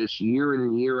do this year in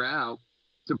and year out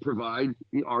to provide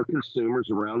our consumers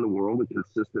around the world a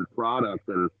consistent product.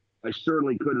 And I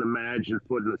certainly couldn't imagine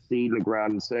putting a seed in the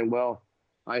ground and saying, well,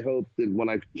 I hope that when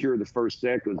I cure the first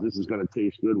sickles, this is going to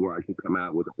taste good where I can come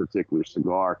out with a particular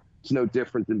cigar. It's no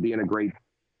different than being a great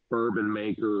bourbon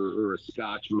maker or a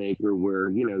scotch maker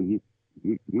where, you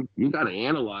got to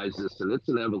analyze this, and it's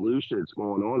an evolution. It's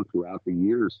going on throughout the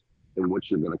years and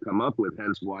what you're going to come up with.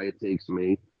 Hence why it takes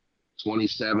me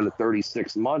 27 to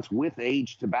 36 months with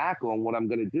aged tobacco on what I'm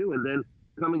going to do. And then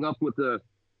coming up with a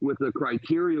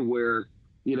criteria where,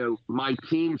 my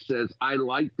team says, I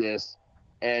like this,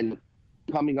 and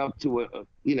coming up to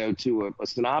a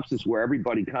synopsis where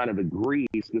everybody kind of agrees,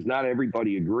 because not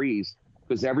everybody agrees,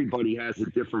 because everybody has a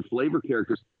different flavor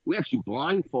characters. We actually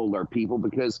blindfold our people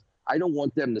because I don't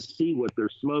want them to see what they're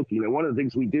smoking. And one of the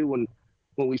things we do when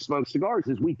we smoke cigars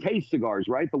is we taste cigars,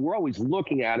 right? But we're always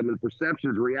looking at them, and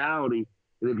perception is reality.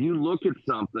 And if you look at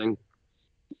something,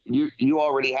 you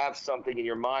already have something in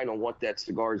your mind on what that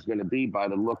cigar is going to be by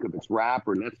the look of its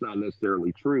wrapper, and that's not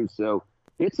necessarily true. So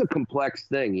it's a complex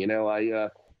thing. I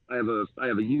have a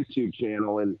YouTube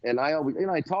channel, and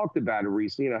I talked about it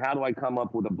recently. How do I come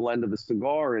up with a blend of a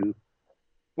cigar? And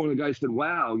one of the guys said,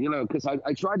 wow, because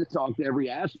I tried to talk to every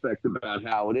aspect about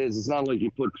how it is. It's not like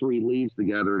you put 3 leaves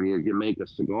together and you make a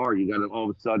cigar. You got to all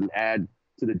of a sudden add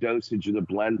to the dosage of the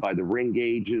blend by the ring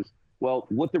gauges. Well,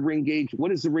 what is the ring gauge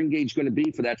going to be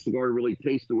for that cigar to really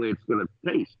taste the way it's going to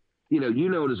taste? You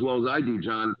know it as well as I do,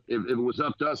 John. If it was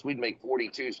up to us, we'd make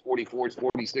 42s, 44s,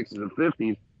 46s, and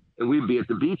 50s, and we'd be at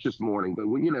the beach this morning. But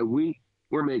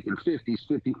we're making 50s,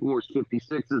 54s,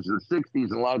 56s, and 60s.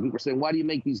 And a lot of people are saying, why do you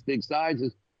make these big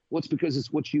sizes? Well, it's because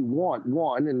it's what you want,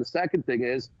 one. And the second thing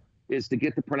is to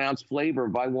get the pronounced flavor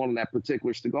of I want that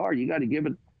particular cigar. You got to give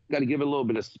it a little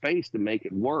bit of space to make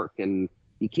it work. And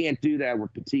you can't do that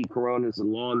with petite Coronas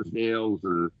and Lonsdales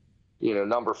and,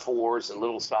 number 4s and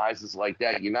little sizes like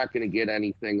that. You're not going to get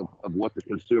anything of what the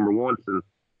consumer wants. And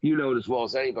it as well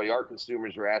as anybody, our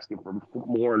consumers are asking for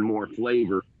more and more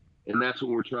flavor. And that's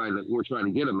what we're trying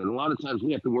to get them. And a lot of times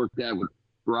we have to work that with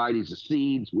varieties of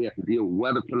seeds. We have to deal with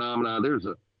weather phenomena.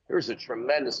 There's a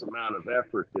tremendous amount of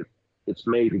effort that it's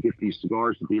made to get these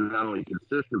cigars to be not only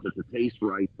consistent, but to taste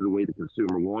right to the way the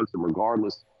consumer wants them,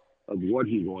 regardless of what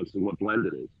he wants and what blend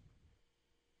it is.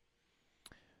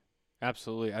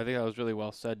 Absolutely. I think that was really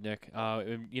well said, Nick.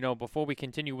 Before we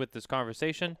continue with this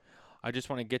conversation, I just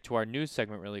want to get to our news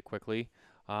segment really quickly.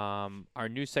 Our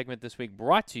news segment this week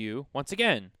brought to you, once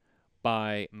again,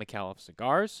 by McAuliffe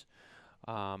Cigars.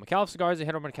 McAuliffe Cigars,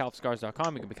 head over to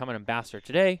McAuliffeCigars.com. You can become an ambassador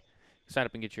today. Sign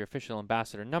up and get your official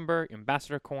ambassador number,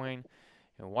 ambassador coin.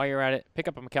 And while you're at it, pick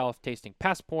up a McAuliffe tasting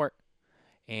passport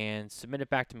and submit it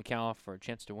back to McAuliffe for a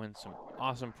chance to win some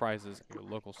awesome prizes at your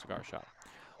local cigar shop.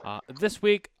 This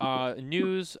week,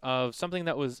 news of something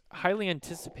that was highly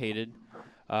anticipated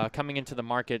coming into the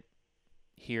market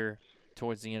here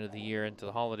towards the end of the year into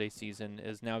the holiday season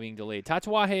is now being delayed.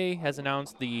 Tatuaje has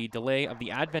announced the delay of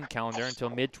the Advent calendar until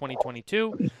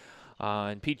mid-2022.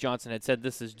 And Pete Johnson had said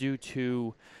this is due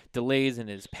to delays in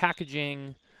his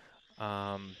packaging,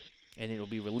 and it will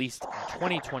be released in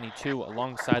 2022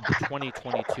 alongside the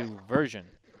 2022 version.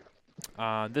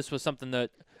 This was something that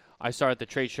I saw at the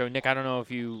trade show. Nick, I don't know if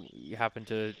you happen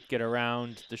to get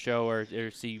around the show or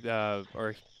see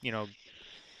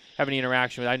have any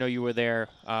interaction with. I know you were there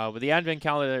with the Advent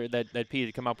calendar that Pete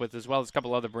had come up with, as well as a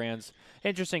couple other brands.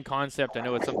 Interesting concept. I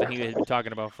know it's something he had been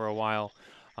talking about for a while,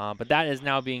 but that is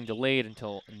now being delayed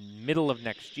until middle of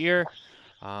next year.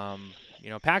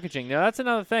 Packaging. Now that's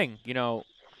another thing.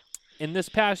 In this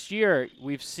past year,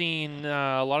 we've seen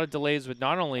a lot of delays with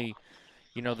not only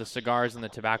the cigars and the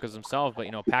tobaccos themselves, but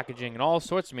packaging and all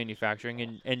sorts of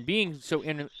manufacturing, and being so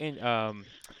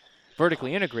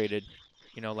vertically integrated.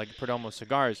 Like Perdomo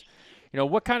cigars.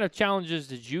 What kind of challenges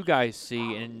did you guys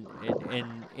see, and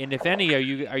if any,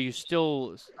 are you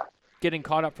still getting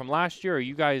caught up from last year? Or are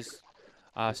you guys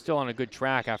still on a good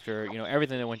track after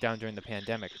everything that went down during the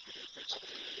pandemic?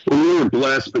 Well, we were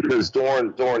blessed because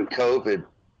during COVID,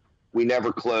 we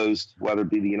never closed, whether it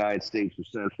be the United States or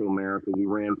Central America. We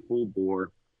ran full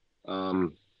bore,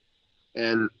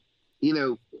 and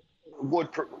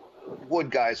wood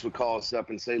guys would call us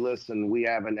up and say, listen, we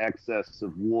have an excess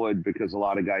of wood because a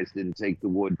lot of guys didn't take the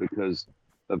wood because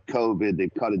of COVID. They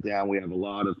cut it down. We have a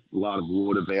lot of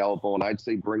wood available. And I'd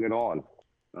say, bring it on.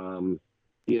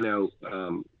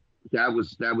 That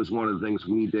was one of the things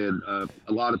we did. A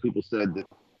lot of people said that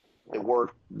it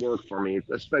worked for me,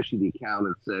 especially the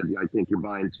accountant said, I think you're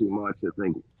buying too much. I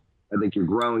think you're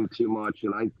growing too much.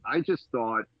 And I just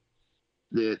thought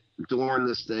that during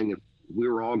this thing, if we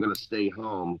were all going to stay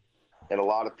home, and a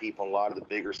lot of people in a lot of the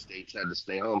bigger states had to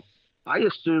stay home, I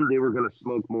assumed they were going to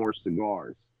smoke more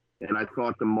cigars, and I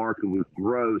thought the market would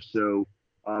grow. So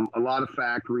a lot of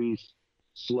factories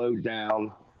slowed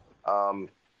down.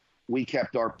 We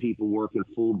kept our people working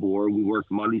full bore. We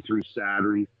worked Monday through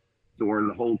Saturday during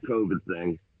the whole COVID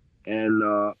thing,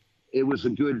 and it was a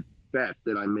good bet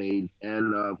that I made.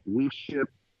 And we've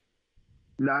shipped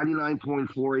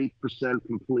 99.48%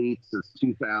 complete since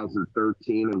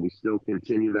 2013, and we still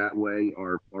continue that way.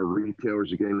 Our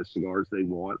retailers are getting the cigars they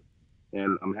want,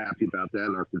 and I'm happy about that,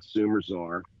 and our consumers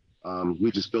are.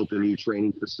 We just built a new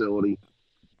training facility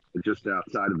just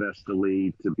outside of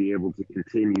Esteli to be able to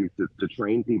continue to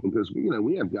train people, because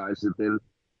we have guys that have been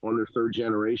on their third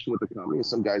generation with the company, and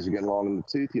some guys are getting long in the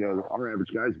tooth. Our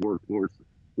average guys work for a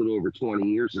little over 20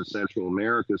 years in Central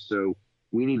America, so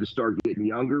we need to start getting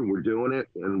younger. We're doing it,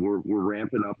 and we're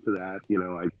ramping up to that.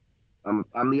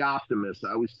 I'm the optimist.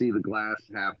 I always see the glass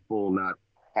half full, not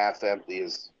half empty,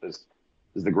 as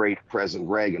the great President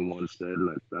Reagan once said, and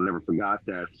I never forgot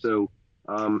that. So,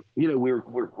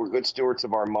 we're good stewards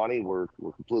of our money. We're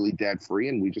completely debt free,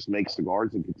 and we just make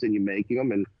cigars and continue making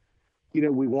them. And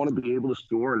we want to be able to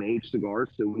store and age cigars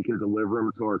so we can deliver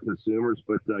them to our consumers.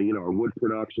 But our wood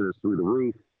production is through the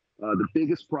roof. The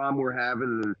biggest problem we're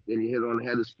having, and you hit on the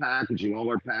head, is packaging. All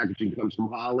our packaging comes from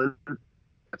Holland.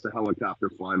 That's a helicopter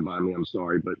flying by me. I'm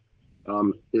sorry, but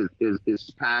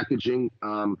is packaging.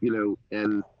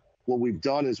 And what we've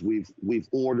done is we've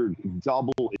ordered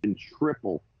double and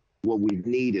triple what we've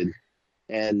needed,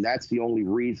 and that's the only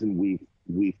reason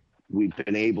we've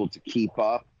been able to keep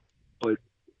up. But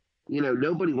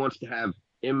nobody wants to have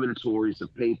inventories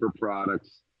of paper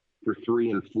products for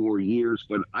 3 and 4 years,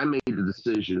 but I made the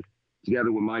decision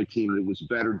together with my team that it was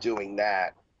better doing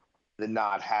that than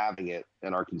not having it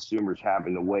and our consumers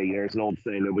having to wait. There's an old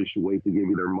saying, nobody should wait to give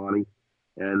you their money,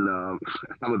 and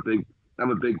I'm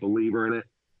a big believer in it.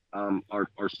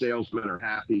 Our salesmen are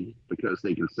happy because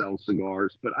they can sell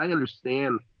cigars, but I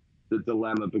understand the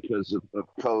dilemma because of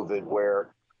COVID,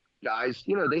 where guys,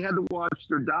 they had to watch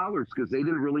their dollars because they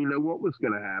didn't really know what was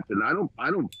going to happen. I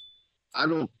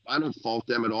don't fault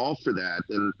them at all for that,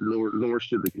 and nor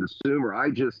should the consumer.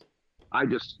 I just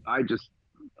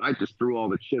threw all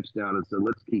the chips down and said,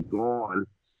 let's keep going.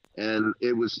 And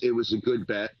it was a good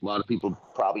bet. A lot of people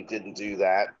probably didn't do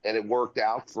that, and it worked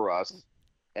out for us.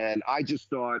 And I just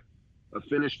thought a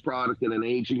finished product in an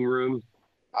aging room.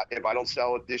 If I don't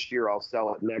sell it this year, I'll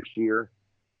sell it next year,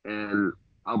 and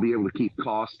I'll be able to keep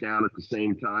costs down at the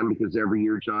same time because every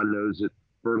year John knows that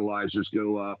fertilizers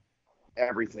go up,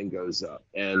 everything goes up,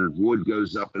 and wood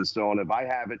goes up, and so on. If I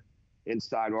have it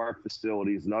inside our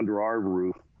facilities and under our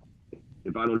roof,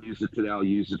 if I don't use it today, I'll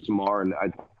use it tomorrow, and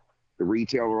the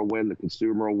retailer will win, the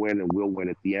consumer will win, and we'll win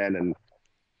at the end. And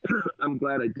I'm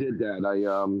glad I did that.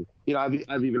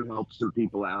 I've even helped some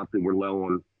people out that were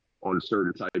low on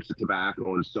certain types of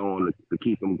tobacco and so on to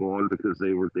keep them going because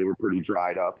they were pretty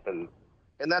dried up, and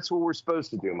that's what we're supposed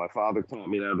to do. My father taught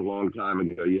me that a long time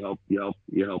ago. You help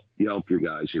your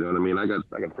guys. You know what I mean? I got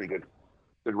a pretty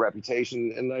good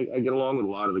reputation, and I get along with a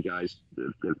lot of the guys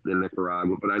in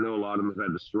Nicaragua, but I know a lot of them have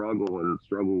had to struggle with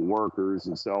workers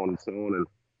and so on and so on. And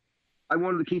I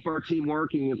wanted to keep our team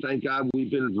working, and thank God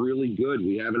we've been really good.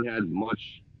 We haven't had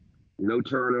no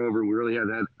turnover. We really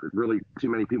haven't had really too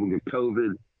many people get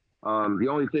COVID. The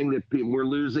only thing that we're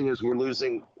losing,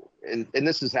 and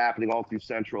this is happening all through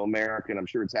Central America, and I'm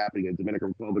sure it's happening in Dominican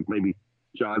Republic. Maybe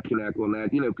John can echo on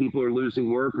that. People are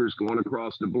losing workers going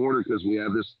across the border because we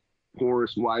have this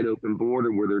porous, wide open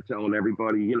border where they're telling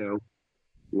everybody,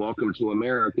 welcome to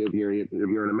America. If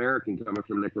you're an American coming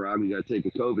from Nicaragua, you got to take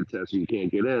a COVID test, so you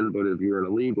can't get in. But if you're an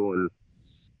illegal and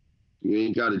you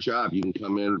ain't got a job, you can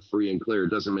come in free and clear. It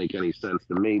doesn't make any sense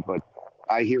to me. But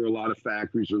I hear a lot of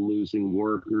factories are losing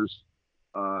workers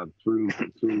through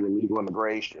illegal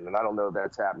immigration, and I don't know if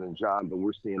that's happening, John, but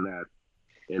we're seeing that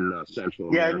in Central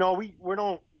America. Yeah, no,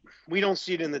 we don't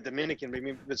see it in the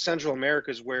Dominican. But Central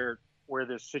America is where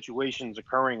this situation's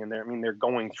occurring, and they're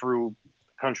going through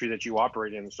country that you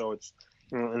operate in, so it's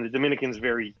and the Dominican's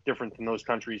very different than those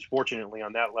countries, fortunately,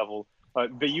 on that level.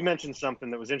 But you mentioned something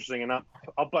that was interesting, and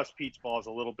I'll bust Pete's balls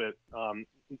a little bit.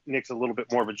 Nick's a little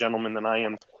bit more of a gentleman than I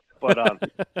am, but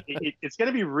it's going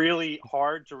to be really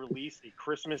hard to release a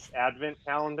Christmas Advent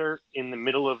calendar in the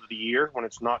middle of the year when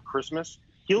it's not Christmas.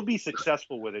 He'll be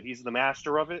successful with it. He's the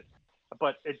master of it.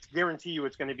 But it's guarantee you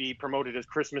it's going to be promoted as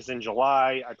Christmas in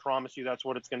July. I promise you that's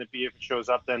what it's going to be. If it shows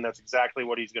up, then that's exactly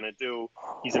what he's going to do.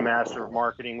 He's a master of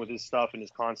marketing with his stuff, and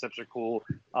his concepts are cool.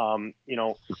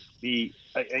 He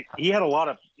had a lot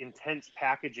of intense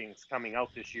packagings coming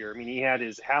out this year. He had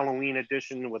his Halloween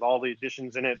edition with all the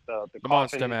editions in it, the coffin,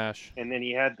 Monster Mash, and then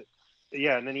he had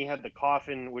the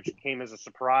coffin, which came as a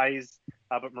surprise,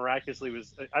 but miraculously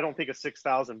I don't think a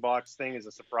 6,000 box thing is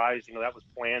a surprise. That was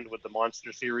planned with the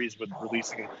Monster series, with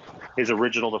releasing his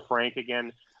original, the Frank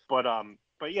again. But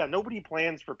yeah, nobody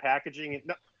plans for packaging.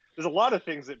 There's a lot of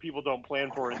things that people don't plan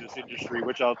for in this industry,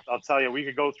 which I'll tell you, we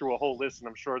could go through a whole list, and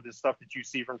I'm sure there's stuff that you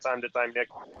see from time to time, Nick,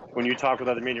 when you talk with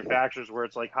other manufacturers, where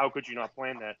it's like, how could you not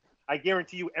plan that? I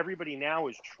guarantee you everybody now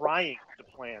is trying to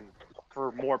plan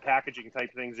for more packaging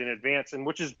type things in advance, and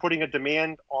which is putting a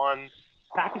demand on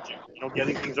packaging,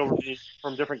 getting things over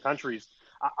from different countries.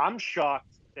 I'm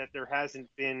shocked that there hasn't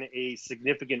been a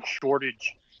significant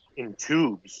shortage in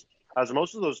tubes, as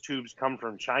most of those tubes come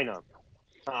from China.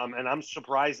 And I'm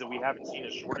surprised that we haven't seen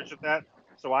a shortage of that.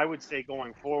 So I would say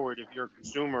going forward, if you're a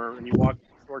consumer and you walk to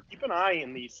the store, keep an eye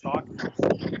in the stock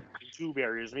in tube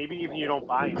areas. Maybe even you don't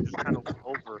buy them, just kind of look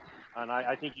over. And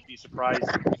I think you'd be surprised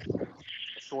if there's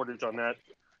a shortage on that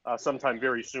sometime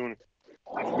very soon,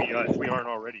 if we aren't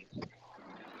already.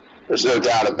 There's no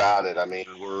doubt about it.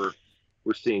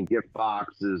 We're seeing gift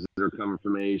boxes that are coming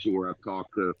from Asia, where I've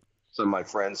talked to some of my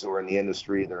friends who are in the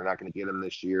industry. They're not going to get them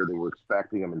this year. They were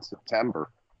expecting them in September,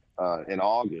 in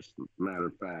August, matter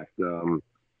of fact.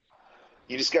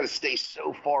 You just got to stay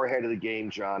so far ahead of the game,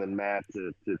 John and Matt,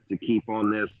 to keep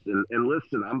on this. And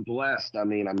listen, I'm blessed. I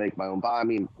make my own buy.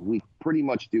 We pretty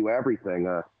much do everything.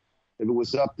 If it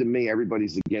was up to me,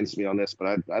 everybody's against me on this,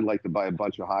 but I'd like to buy a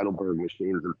bunch of Heidelberg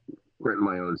machines and print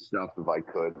my own stuff if I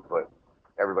could. But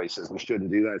everybody says we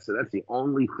shouldn't do that. So that's the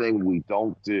only thing we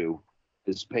don't do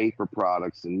is paper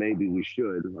products, and maybe we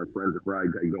should. Our friends at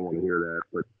Bride Guy don't want to hear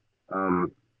that,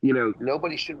 but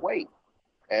nobody should wait.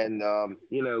 And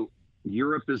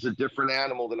Europe is a different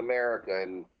animal than America,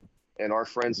 and our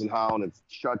friends in Holland have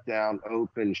shut down,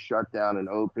 and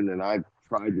open, and I've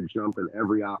tried to jump in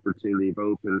every opportunity of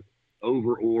open,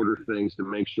 over order things to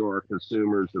make sure our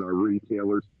consumers and our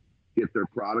retailers get their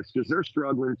products, because they're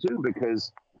struggling too,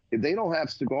 because if they don't have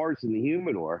cigars in the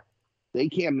humidor, they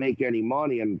can't make any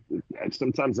money. And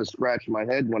sometimes I scratch my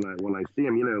head when I see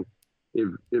them.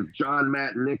 If John,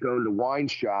 Matt, and Nick owned a wine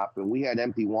shop and we had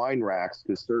empty wine racks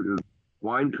because certain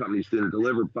wine companies didn't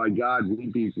deliver, by God,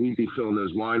 we'd be filling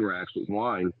those wine racks with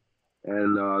wine.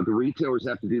 And the retailers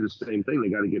have to do the same thing. They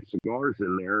got to get cigars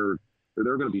in there, or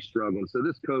they're going to be struggling. So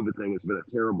this COVID thing has been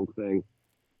a terrible thing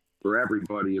for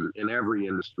everybody in every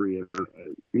industry. And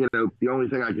the only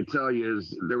thing I could tell you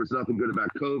is there was nothing good about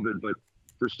COVID, but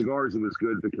for cigars it was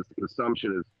good because the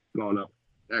consumption has gone up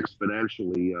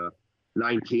exponentially.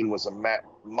 19 was a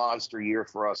monster year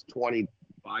for us. 20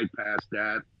 bypassed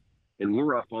that, and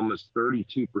we're up almost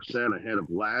 32% ahead of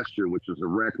last year, which was a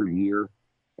record year.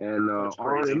 And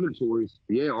our inventories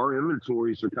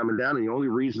are coming down. And the only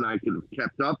reason I could have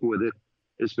kept up with it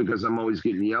is because I'm always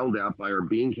getting yelled at by our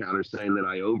bean counters saying that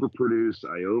I overproduce,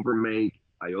 I overmake,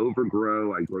 I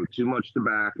overgrow, I grow too much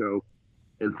tobacco.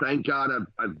 And thank God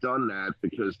I've done that,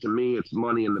 because to me, it's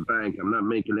money in the bank. I'm not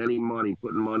making any money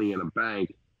putting money in a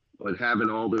bank, but having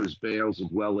all those bales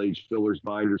of well-aged fillers,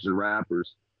 binders, and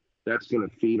wrappers, that's going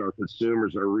to feed our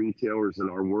consumers, our retailers, and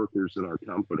our workers in our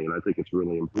company. And I think it's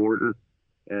really important.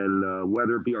 And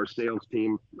whether it be our sales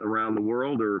team around the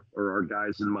world or our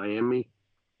guys in Miami,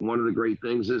 one of the great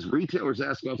things is retailers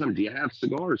ask all the time, do you have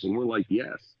cigars? And we're like,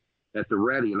 yes, at the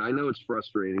ready. And I know it's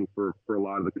frustrating for a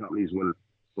lot of the companies when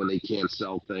they can't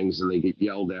sell things and they get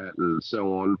yelled at and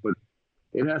so on. But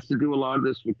it has to do a lot of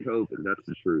this with COVID. That's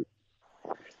the truth.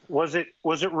 Was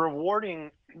it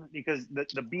rewarding, because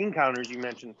the bean counters you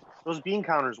mentioned, those bean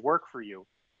counters work for you,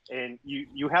 and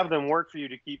you have them work for you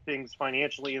to keep things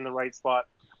financially in the right spot.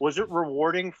 Was it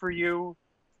rewarding for you?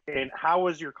 And how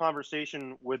was your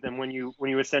conversation with them when you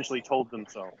essentially told them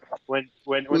so? When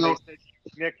they said,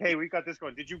 Nick, hey, we got this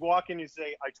going. Did you walk in and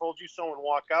say, I told you so, and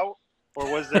walk out?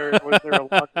 Or was there a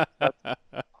long discussion?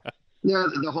 Yeah,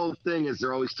 the whole thing is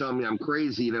they're always telling me I'm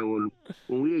crazy. When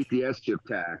we ate the S-chip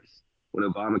tax, when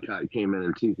Obama came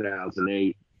in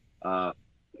 2008, our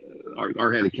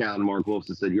head accountant, Mark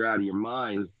Wolfson, said, you're out of your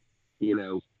mind.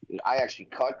 I actually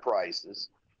cut prices,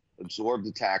 absorbed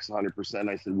the tax 100%.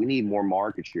 I said, we need more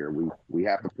market share. We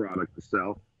have the product to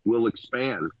sell. We'll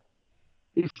expand.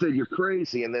 He said, you're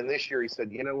crazy. And then this year he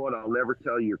said, you know what? I'll never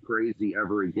tell you you're crazy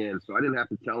ever again. So I didn't have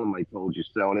to tell him I told you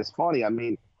so. And it's funny. I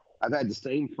mean, I've had the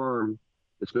same firm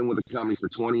that's been with the company for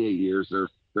 28 years.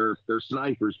 They're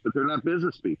snipers, but they're not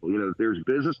business people. There's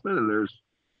businessmen and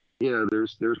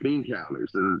there's bean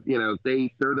counters, and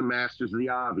they're the masters of the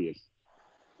obvious.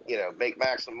 Make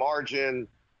maximum margin,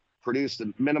 produce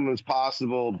the minimums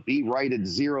possible, be right at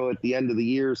zero at the end of the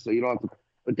year, so you don't have to.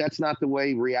 But that's not the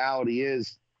way reality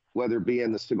is, whether it be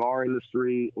in the cigar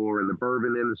industry or in the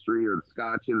bourbon industry or the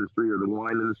scotch industry or the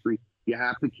wine industry. You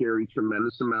have to carry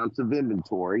tremendous amounts of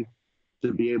inventory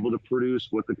to be able to produce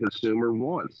what the consumer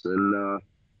wants. And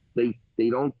they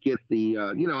don't get the,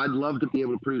 I'd love to be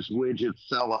able to produce widgets,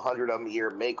 sell 100 of them a year,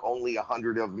 make only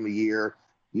 100 of them a year,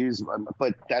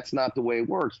 but that's not the way it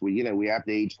works. We have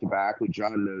to age tobacco.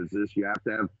 John knows this. You have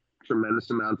to have tremendous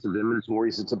amounts of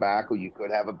inventories of tobacco. You could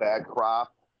have a bad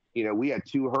crop. We had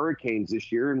 2 hurricanes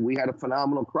this year and we had a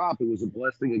phenomenal crop. It was a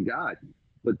blessing of God,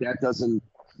 but that doesn't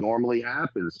normally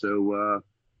happen. So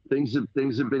things have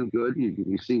been good.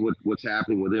 You see what's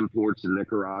happening with imports in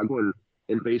Nicaragua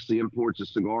and basically imports of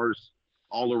cigars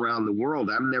all around the world.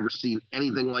 I've never seen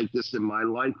anything like this in my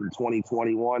life. In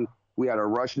 2021, we had a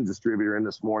Russian distributor in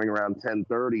this morning around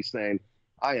 10:30 saying,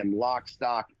 I am lock,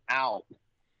 stock out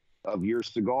of your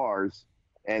cigars.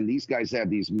 And these guys have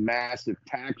these massive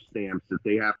tax stamps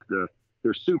that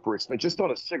they're super expensive. Just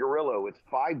on a cigarillo, it's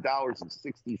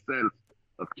 $5.60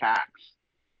 of tax.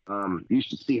 You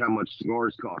should see how much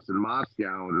cigars cost in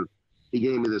Moscow. And he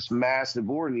gave me this massive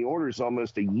order, and the order is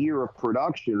almost a year of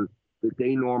production that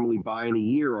they normally buy in a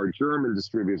year. Our German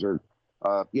distributors are,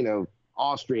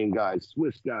 Austrian guys,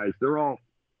 Swiss guys, they're all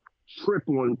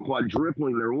tripling,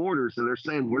 quadrupling their orders. And they're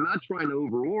saying, we're not trying to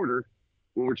overorder.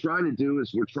 What we're trying to do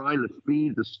is we're trying to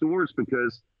feed the stores,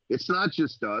 because it's not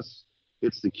just us.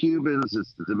 It's the Cubans,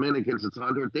 it's the Dominicans, it's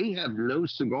Honduras. They have no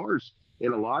cigars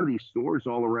in a lot of these stores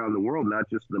all around the world, not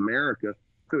just in America.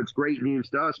 So it's great news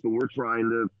to us, but we're trying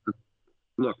to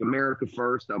look America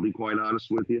first. I'll be quite honest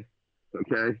with you.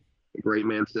 Okay. A great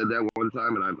man said that one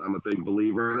time, and I'm a big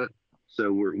believer in it.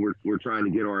 So we're trying to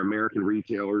get our American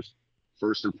retailers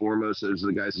first and foremost. Those are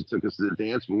the guys that took us to the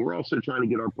dance, but we're also trying to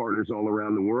get our partners all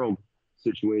around the world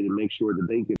situated and make sure that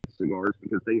they get cigars,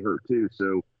 because they hurt too.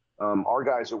 So our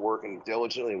guys are working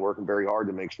diligently and working very hard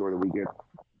to make sure that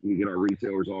we get our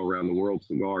retailers all around the world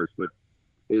cigars. But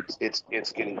it's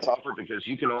getting tougher because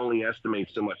you can only estimate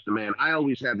so much demand. I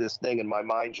always have this thing in my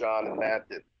mind, John and Matt,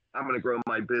 that I'm going to grow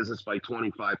my business by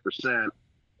 25%,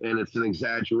 and it's an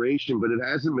exaggeration, but it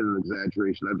hasn't been an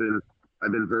exaggeration.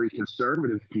 I've been very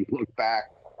conservative. If you look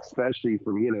back, especially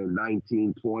from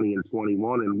 19, 20, and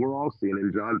 21, and we're all seeing it.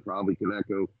 And John probably can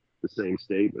echo the same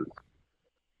statements.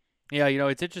 Yeah, you know,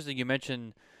 it's interesting you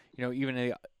mentioned, you know, even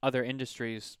the other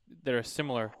industries that are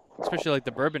similar, especially like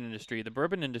the bourbon industry. The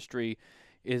bourbon industry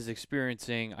is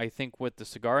experiencing, I think, what the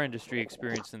cigar industry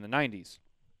experienced in the 90s.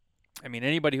 I mean,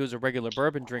 anybody who's a regular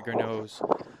bourbon drinker knows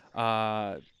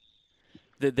uh,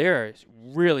 that they're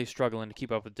really struggling to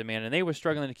keep up with demand, and they were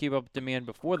struggling to keep up with demand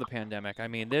before the pandemic. I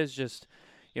mean, there's just,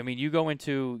 I mean, you go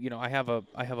into, you know, I have a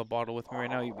bottle with me right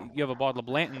now. You have a bottle of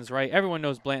Blanton's, right? Everyone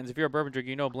knows Blanton's. If you're a bourbon drinker,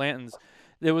 you know Blanton's.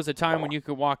 There was a time when you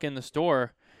could walk in the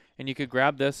store and you could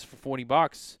grab this for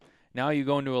 $40. Now you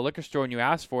go into a liquor store and you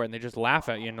ask for it, and they just laugh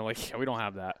at you and they're like, yeah, we don't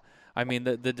have that. I mean,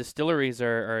 the distilleries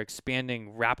are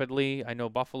expanding rapidly. I know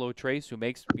Buffalo Trace, who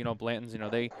makes, you know, Blanton's, you know,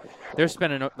 they're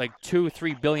spending like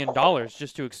 $2-3 billion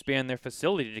just to expand their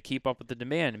facility to keep up with the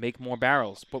demand, make more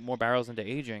barrels, put more barrels into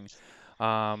aging.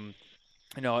 Um,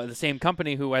 you know, the same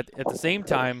company who at the same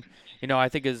time, you know, I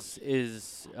think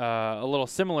is a little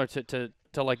similar to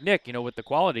like Nick, you know, with the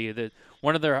quality that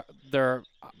one of their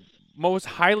most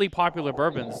highly popular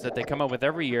bourbons that they come out with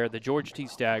every year, the George T.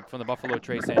 Stagg from the Buffalo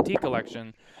Trace Antique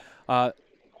Collection. Uh,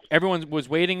 Everyone was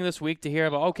waiting this week to hear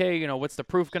about, okay, you know, what's the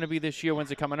proof going to be this year?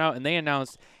 When's it coming out? And they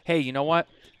announced, hey, you know what?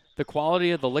 The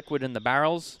quality of the liquid in the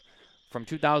barrels from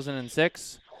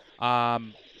 2006,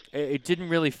 it didn't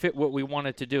really fit what we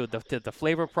wanted to do. The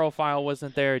flavor profile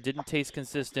wasn't there. It didn't taste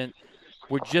consistent.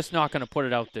 We're just not going to put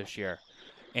it out this year,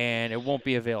 and it won't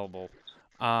be available.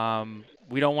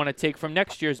 We don't want to take from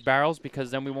next year's barrels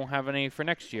because then we won't have any for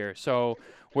next year. So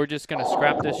we're just going to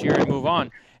scrap this year and move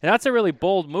on. And that's a really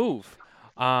bold move.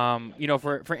 You know,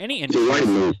 for any It's the right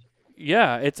industry. move.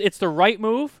 Yeah, it's the right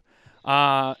move.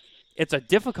 It's a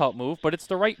difficult move, but it's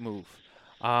the right move.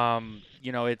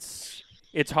 You know, it's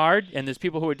hard, and there's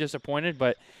people who are disappointed,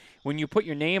 but when you put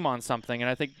your name on something, and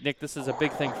I think, Nick, this is a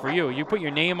big thing for you. You put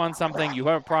your name on something, you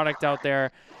have a product out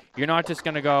there, you're not just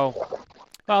going to go,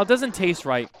 well, it doesn't taste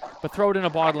right, but throw it in a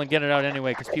bottle and get it out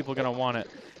anyway because people are going to want it.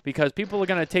 Because people are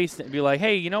going to taste it and be like,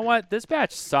 hey, you know what? This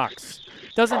batch sucks.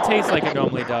 Doesn't taste like it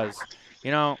normally does.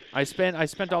 You know, I spent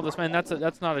all this money.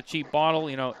 That's not a cheap bottle.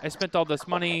 You know, I spent all this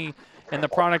money, and the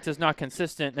product is not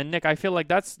consistent. And Nick, I feel like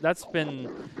that's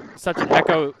been such an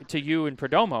echo to you in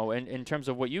Perdomo in terms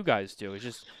of what you guys do. It's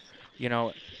just, you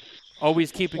know,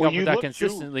 always keeping Well, up with you that look too.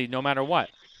 consistently, no matter what.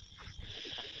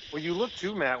 Well, you look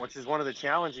too, Matt, which is one of the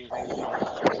challenging things. You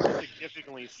know, we're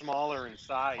significantly smaller in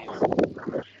size,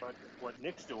 but what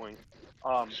Nick's doing.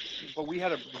 But we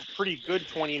had a pretty good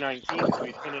 2019.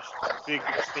 We finished a big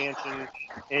expansion,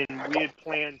 and we had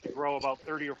planned to grow about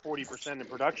 30 or 40% in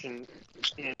production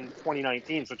in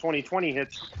 2019. So 2020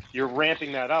 hits, you're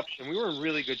ramping that up, and we were in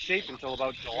really good shape until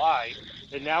about July,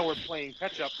 and now we're playing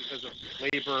catch up because of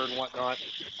labor and whatnot.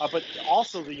 But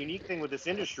also, the unique thing with this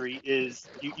industry is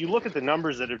you look at the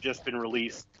numbers that have just been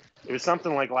released. It was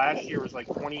something like last year was like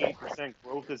 28%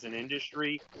 growth as an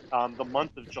industry. The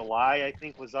month of July, I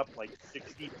think, was up like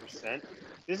 60%.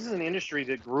 This is an industry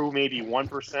that grew maybe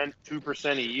 1%,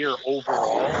 2% a year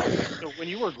overall. So when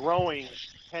you were growing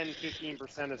 10,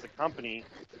 15% as a company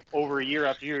over year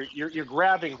after year, you're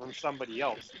grabbing from somebody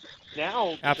else.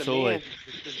 Now the Absolutely. demand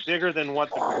is bigger than what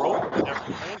the growth was ever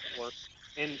planned for.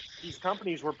 And these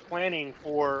companies were planning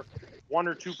for 1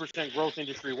 or 2% growth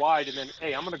industry wide, and then,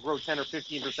 hey, I'm going to grow 10 or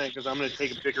 15% because I'm going to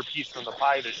take a bigger piece from the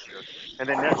pie this year, and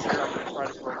then next year I'm going to try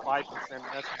to grow 5%. And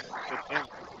that's the thing.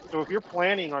 So if you're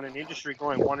planning on an industry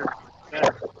growing 1 or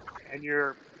 2%,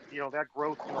 and that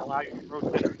growth can allow you to grow 10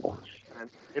 or 15%.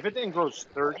 If it then grows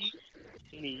 30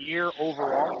 in a year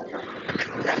overall,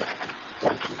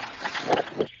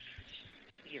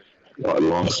 here. I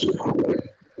lost you.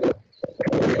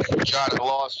 John, I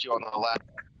lost you on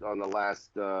the last.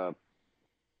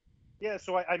 Yeah,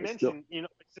 so I It's still-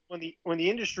 mentioned, when the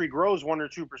industry grows 1 or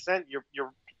 2%,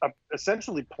 you're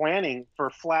essentially planning for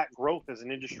flat growth as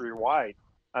an industry wide.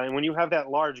 And when you have that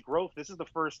large growth, this is the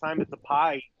first time that the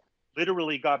pie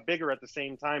literally got bigger at the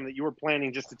same time that you were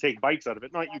planning just to take bites out of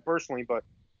it. Not you personally, but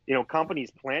companies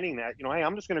planning that. Hey,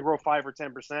 I'm just going to grow 5 or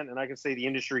 10%, and I can say the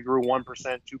industry grew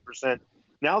 1%, 2%.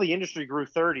 Now the industry grew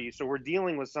 30, so we're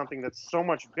dealing with something that's so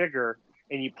much bigger,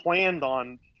 and you planned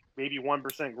on maybe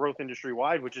 1% growth industry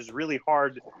wide, which is really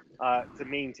hard to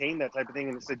maintain that type of thing.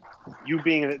 And it said,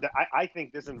 I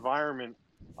think this environment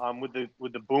with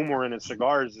the boom we're in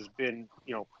cigars has been,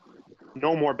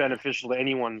 no more beneficial to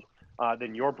anyone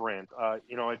than your brand.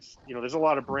 There's a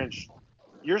lot of brands.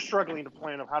 You're struggling to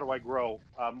plan of how do I grow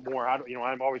more?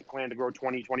 I've always planned to grow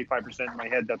 20, 25% in my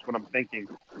head. That's what I'm thinking.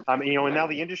 And now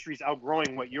the industry's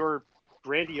outgrowing what your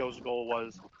grandiose goal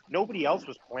was. Nobody else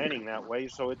was planning that way.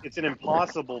 So it's an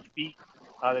impossible feat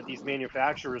that these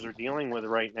manufacturers are dealing with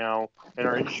right now and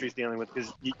our industry's dealing with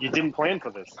because you didn't plan for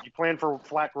this. You planned for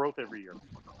flat growth every year.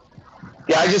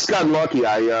 Yeah, I just got lucky.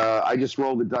 I just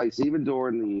rolled the dice, even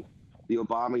during the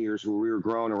Obama years where we were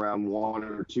growing around 1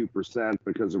 or 2%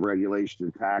 because of regulation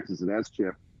and taxes and S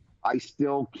chip. I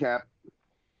still kept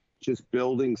just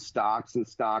building stocks and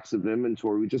stocks of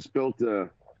inventory. We just built a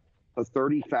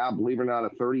 30,000, believe it or not, a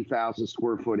 30,000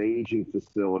 square foot aging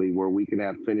facility where we can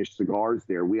have finished cigars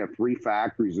there. We have 3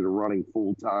 factories that are running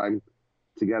full time,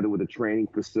 together with a training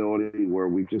facility where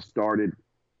we just started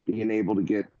being able to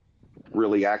get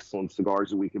really excellent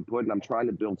cigars that we can put. And I'm trying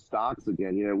to build stocks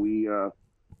again.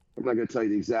 I'm not going to tell you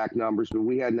the exact numbers, but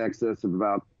we had an excess of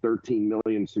about 13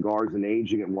 million cigars in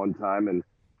aging at one time. And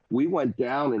we went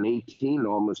down in 18 to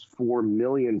almost 4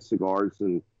 million cigars.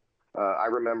 And I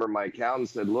remember my accountant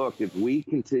said, look, if we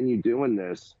continue doing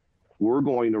this, we're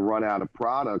going to run out of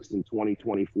products in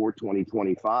 2024,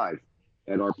 2025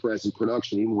 at our present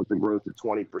production, even with the growth of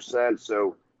 20%.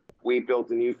 So we built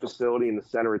a new facility in the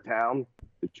center of town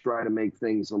to try to make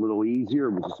things a little easier.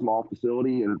 It was a small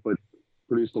facility, but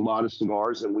produced a lot of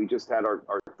cigars. And we just had our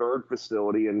 3rd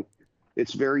facility, and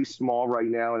it's very small right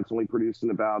now. It's only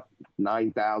producing about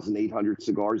 9,800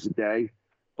 cigars a day.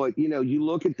 But, you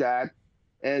look at that,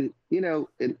 and, in a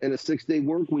 6-day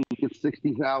work week, it's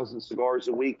 60,000 cigars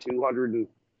a week,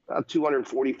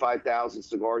 245,000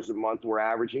 cigars a month we're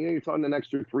averaging. You're talking an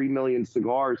extra 3 million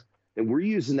cigars. And we're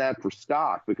using that for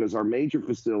stock because our major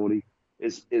facility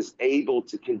is able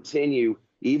to continue,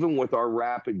 even with our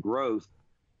rapid growth,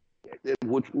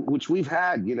 which we've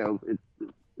had.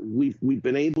 We've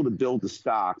been able to build the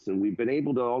stocks, and we've been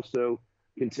able to also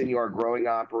continue our growing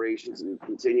operations and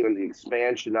continuing the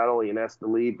expansion, not only in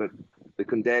Esteli, but the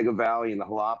Condega Valley and the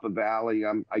Jalapa Valley.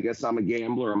 I guess I'm a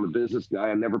gambler. I'm a business guy.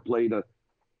 I never played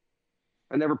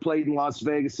in Las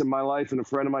Vegas in my life. And a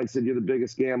friend of mine said, you're the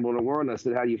biggest gambler in the world. And I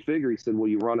said, how do you figure? He said, well,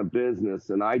 you run a business.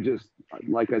 And I just,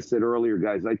 like I said earlier,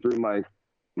 guys, I threw my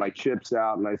chips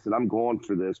out and I said, I'm going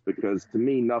for this, because to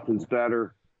me, nothing's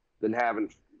better than having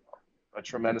a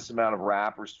tremendous amount of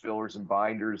wrappers, fillers, and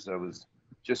binders. I was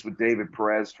just with David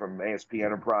Perez from ASP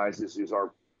Enterprises, who's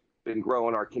been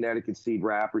growing our Connecticut seed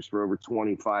wrappers for over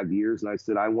 25 years. And I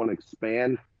said, I want to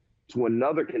expand to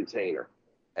another container.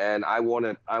 And I want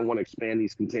to expand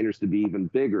these containers to be even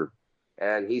bigger.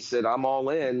 And he said, I'm all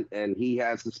in, and he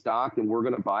has the stock, and we're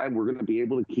going to buy it. We're going to be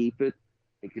able to keep it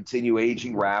and continue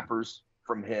aging wrappers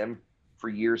from him for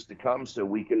years to come, so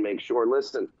we can make sure.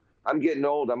 Listen, I'm getting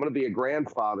old. I'm going to be a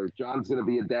grandfather. John's going to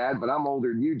be a dad, but I'm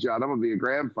older than you, John. I'm going to be a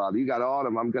grandfather. You got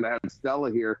Autumn. I'm going to have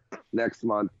Stella here next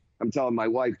month. I'm telling my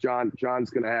wife, John's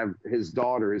going to have his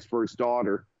first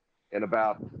daughter,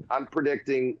 I'm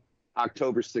predicting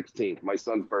October 16th, my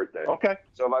son's birthday. Okay.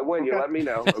 So if I win, you let me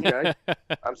know, okay?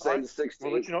 I'm saying the 16th.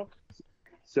 We'll let you know.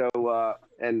 So,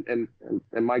 and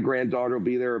my granddaughter will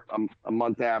be there a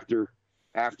month after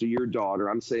your daughter.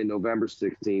 I'm saying November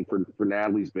 16th for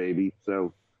Natalie's baby.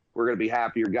 So we're going to be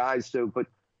happier guys. So, but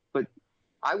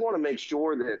I want to make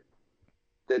sure that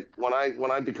when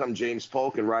I become James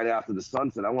Polk and right after the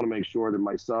sunset, I want to make sure that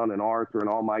my son and Arthur and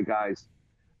all my guys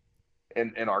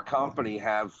and our company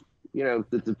have,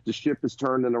 that the ship is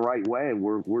turned in the right way, and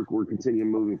we're continuing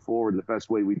moving forward. And the best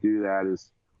way we do that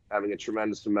is having a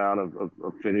tremendous amount of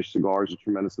finished cigars, a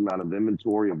tremendous amount of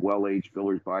inventory of well-aged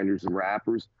fillers, binders, and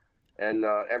wrappers. And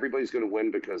everybody's going to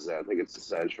win because of that. I think it's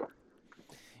essential.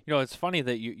 It's funny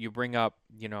that you bring up,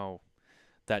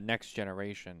 that next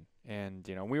generation. And,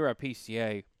 we were at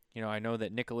PCA. I know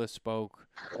that Nicholas spoke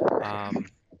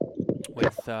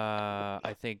with,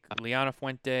 I think, Liana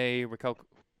Fuente, Raquel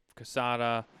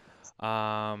Casada,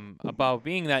 about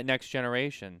being that next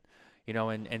generation,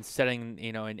 and setting,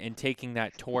 and taking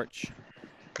that torch,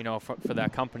 for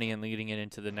that company and leading it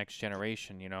into the next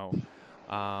generation.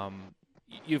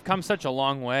 You've come such a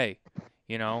long way,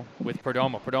 with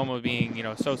Perdomo. Perdomo being,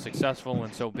 so successful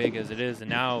and so big as it is, and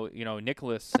now,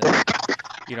 Nicholas,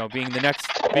 being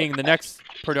the next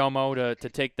Perdomo to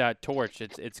take that torch.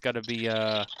 It's got to be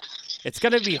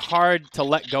hard to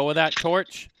let go of that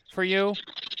torch for you.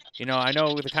 I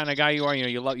know the kind of guy you are.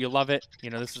 You love it.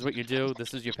 This is what you do.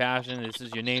 This is your passion. This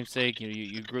is your namesake.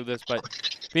 You grew this, but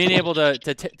being able to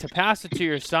pass it to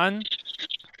your son,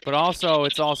 but also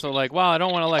it's also like, wow, I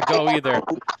don't want to let go either.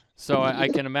 So I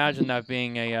can imagine that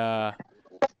being a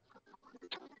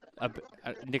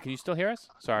Nick, can you still hear us?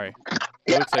 Sorry.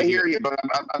 Yeah, I hear you, but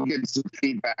I'm getting some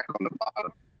feedback on the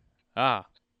bottom. Ah.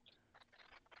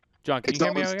 John, can you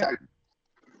hear me again?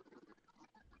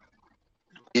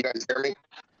 You guys hear me?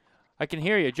 I can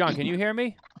hear you. John, can you hear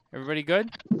me? Everybody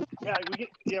good? Yeah,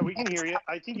 we can hear you.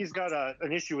 I think he's got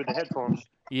an issue with the headphones.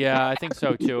 Yeah, I think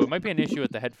so too. It might be an issue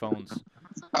with the headphones.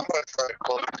 I'm going to try to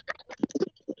close.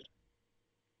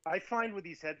 I find with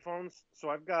these headphones, so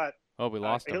I've got Oh, we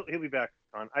lost him. He'll be back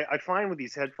on. I find with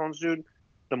these headphones, dude,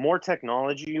 the more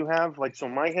technology you have, like, so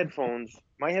my headphones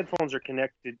are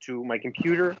connected to my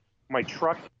computer, my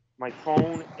truck, my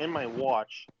phone, and my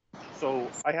watch. So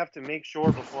I have to make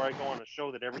sure before I go on a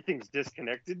show that everything's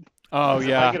disconnected. Oh, Because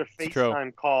yeah. if I get a It's true.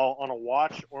 FaceTime call on a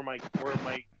watch or my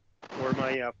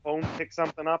phone picks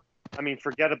something up, I mean,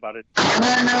 forget about it.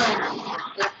 Anybody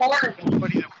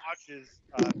that watches,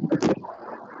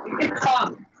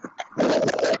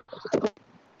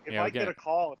 if Yeah, I get a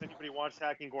call, if anybody watched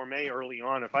Hacking Gourmet early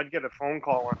on, if I'd get a phone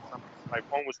call on something, my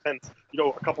phone was a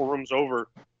couple rooms over,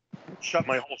 shut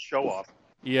my whole show off.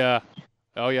 Yeah.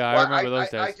 Oh, yeah. Well, I remember those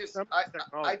days. I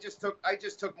just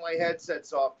took my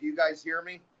headsets off. Do you guys hear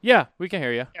me? Yeah, we can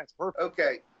hear you. Yeah, it's perfect.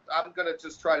 Okay. I'm going to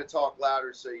just try to talk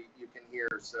louder so you can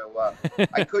hear. So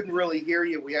I couldn't really hear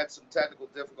you. We had some technical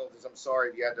difficulties. I'm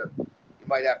sorry. You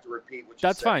might have to repeat what you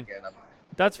That's said fine. again.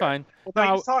 That's okay. fine.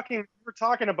 Well, we're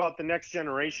talking about the next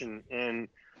generation and,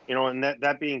 and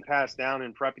that being passed down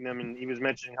and prepping them. And he was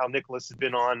mentioning how Nicholas had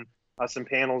been on some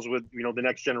panels with, the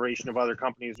next generation of other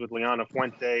companies with Liana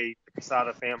Fuente, the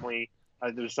Quesada family.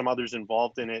 There's some others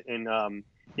involved in it. And,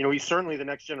 he's certainly the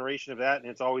next generation of that. And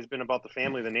it's always been about the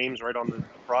family, the names right on the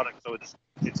product. So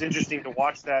it's interesting to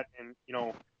watch that and,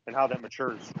 and how that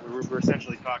matures. We're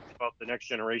essentially talking about the next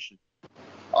generation.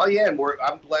 Oh, yeah, and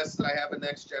I'm blessed that I have a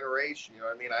next generation. You know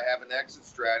what I mean? I have an exit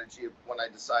strategy of when I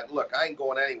decide, look, I ain't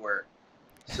going anywhere.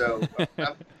 So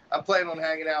I'm planning on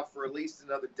hanging out for at least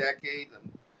another decade. And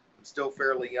I'm still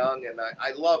fairly young, and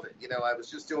I love it. I was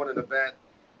just doing an event.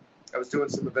 I was doing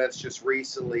some events just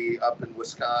recently up in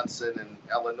Wisconsin and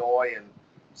Illinois, and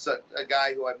so a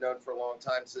guy who I've known for a long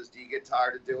time says, do you get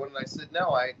tired of doing it? And I said, no,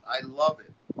 I love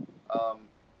it.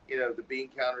 The bean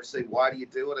counters say, why do you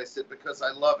do it? I said, because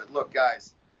I love it. Look,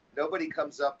 guys, nobody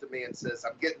comes up to me and says,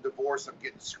 I'm getting divorced, I'm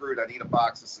getting screwed, I need a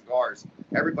box of cigars.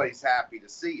 Everybody's happy to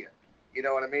see you. You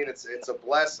know what I mean? It's a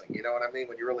blessing. You know what I mean?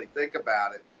 When you really think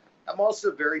about it. I'm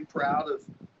also very proud of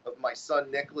my son,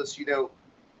 Nicholas.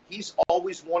 He's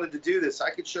always wanted to do this. I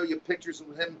could show you pictures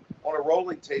of him on a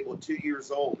rolling table at 2 years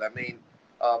old. I mean,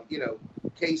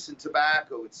 Case and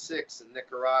Tabacco at 6 in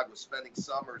Nicaragua, spending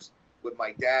summers with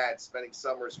my dad, spending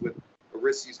summers with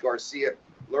Aristides Garcia,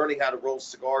 learning how to roll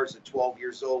cigars at 12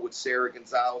 years old with Sarah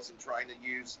Gonzalez and trying to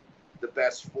use the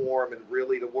best form and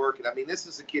really to work. And I mean, this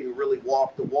is a kid who really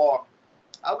walked the walk.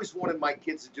 I always wanted my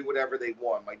kids to do whatever they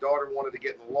want. My daughter wanted to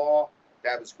get in the law.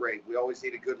 That was great. We always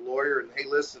need a good lawyer. And hey,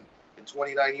 listen, in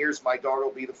 29 years, my daughter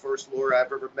will be the first lawyer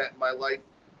I've ever met in my life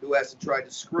who hasn't tried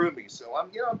to screw me. So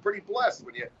I'm pretty blessed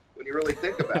when you really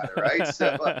think about it, right?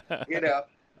 So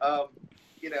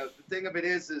the thing of it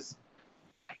is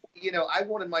I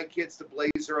wanted my kids to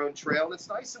blaze their own trail, and it's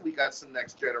nice that we got some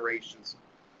next generations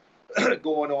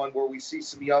going on where we see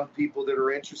some young people that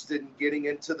are interested in getting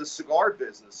into the cigar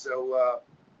business. So,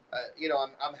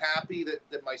 I'm happy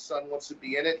that my son wants to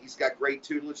be in it. He's got great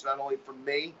tutelage, not only from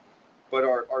me, but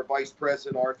our vice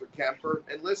president, Arthur Kemper.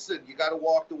 And listen, you got to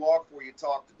walk the walk before you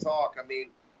talk the talk. I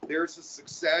mean, there's a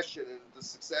succession, and the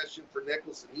succession for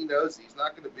Nicholas, and he knows he's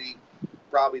not going to be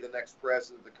probably the next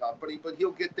president of the company, but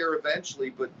he'll get there eventually.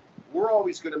 But we're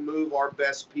always going to move our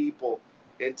best people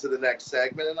into the next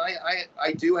segment. And I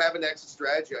do have an exit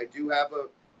strategy. I do have a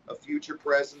future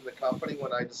president of the company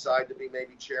when I decide to be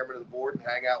maybe chairman of the board and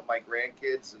hang out with my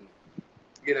grandkids. And,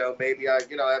 maybe I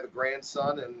have a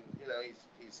grandson and,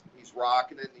 he's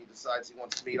rocking it and he decides he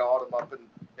wants to meet Autumn up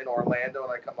in Orlando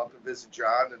and I come up and visit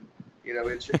John and, you never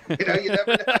know, you know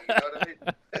what I mean?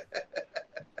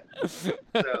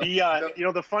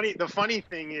 The funny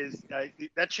thing is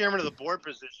that chairman of the board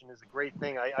position is a great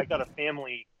thing. I got a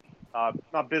family,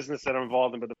 not business that I'm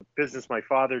involved in, but the business my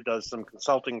father does some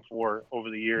consulting for over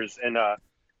the years. And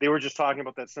they were just talking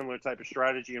about that similar type of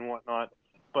strategy and whatnot.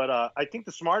 But I think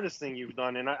the smartest thing you've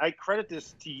done, and I credit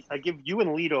this to, I give you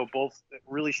and Lito both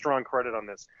really strong credit on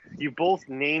this. You both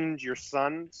named your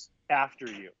sons after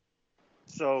you.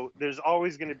 So there's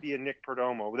always going to be a Nick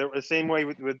Perdomo. The same way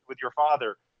with your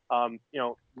father.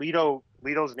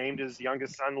 Lito's named his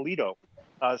youngest son Lito.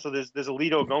 So there's a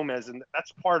Lito Gomez, and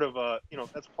that's part of a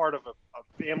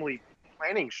family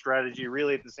planning strategy,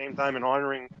 really, at the same time, and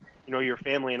honoring your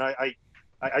family. And I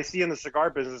see in the cigar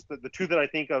business the two that I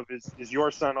think of is your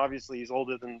son. Obviously, he's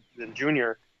older than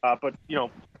Junior, but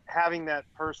having that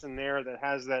person there that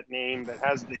has that name, that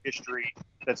has the history,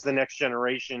 that's the next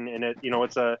generation, and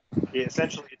it's the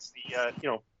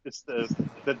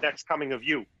next coming of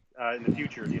you in the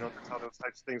future. That's how those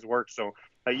types of things work. So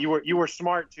you were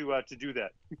smart to do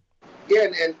that.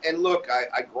 Yeah, and look,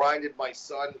 I grinded my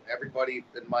son. Everybody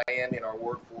in Miami in our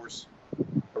workforce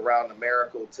around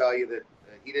America will tell you that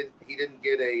he didn't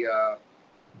get a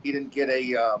he didn't get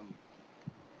a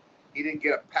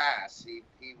pass. He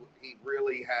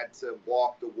really had to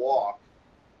walk the walk,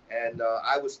 and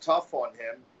I was tough on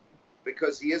him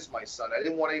because he is my son. I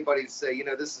didn't want anybody to say,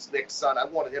 this is Nick's son. I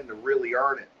wanted him to really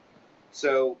earn it.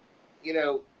 So,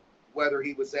 whether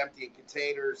he was emptying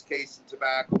containers, casing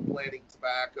tobacco, planting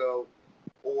tobacco,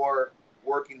 or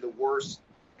working the worst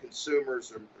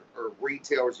consumers or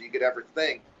retailers you could ever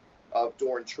think of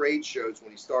during trade shows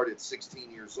when he started at 16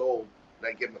 years old, and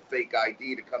I give him a fake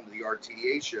ID to come to the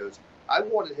RTDA shows. I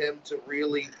wanted him to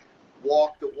really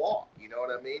walk the walk, you know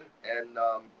what I mean? And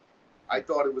I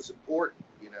thought it was important,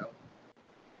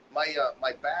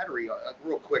 My battery,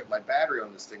 real quick, my battery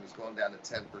on this thing is going down to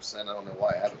 10%. I don't know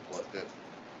why I haven't plugged it,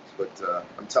 but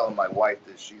I'm telling my wife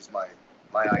that she's my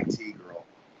IT girl.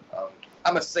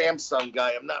 I'm a Samsung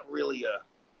guy. I'm not really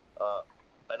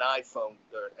an iPhone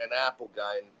or an Apple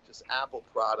guy, and just Apple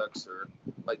products are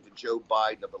like the Joe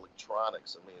Biden of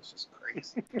electronics. I mean, it's just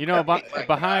crazy.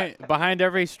 Behind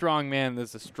every strong man,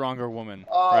 there's a stronger woman.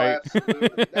 Oh, right?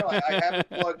 Absolutely. No, I have it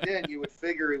plugged in. You would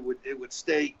figure it would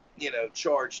stay,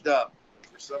 charged up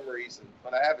for some reason,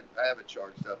 but I haven't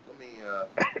charged up.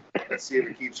 Let's see if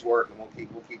it keeps working. We'll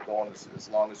keep going as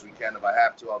long as we can. If I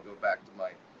have to, I'll go back to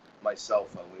my cell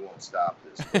phone. We won't stop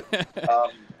this. But,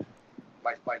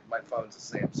 my phone's a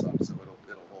Samsung, so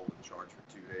it'll hold a charge for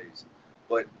 2 days.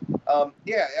 But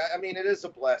yeah, I mean, it is a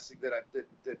blessing that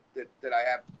I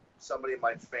have somebody in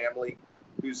my family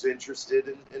who's interested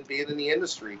in being in the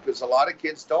industry, because a lot of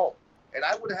kids don't. And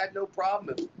I would have had no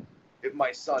problem if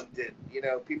my son did.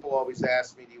 People always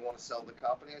ask me, do you want to sell the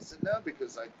company? I said no,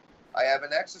 because I have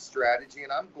an exit strategy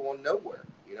and I'm going nowhere.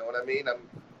 You know what I mean? I'm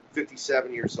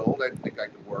 57 years old. I think I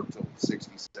could work till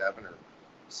 67 or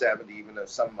 70, even though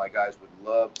some of my guys would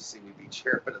love to see me be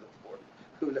chairman of the board.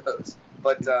 Who knows?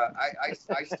 But I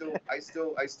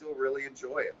still really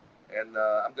enjoy it, and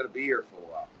I'm going to be here for a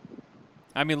while.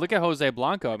 I mean, look at Jose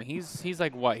Blanco. I mean, he's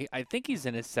like what? I think he's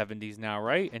in his 70s now,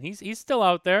 right? And he's still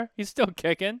out there. He's still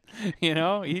kicking. He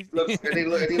looks and he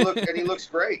looks great. He looks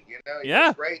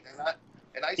great,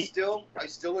 and I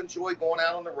still enjoy going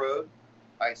out on the road.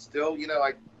 I still,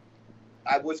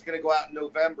 I was going to go out in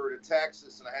November to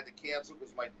Texas, and I had to cancel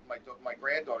because my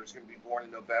granddaughter's going to be born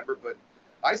in November. But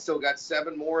I still got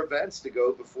 7 more events to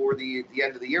go before the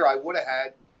end of the year. I would have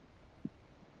had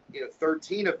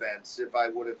 13 events if I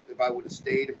would have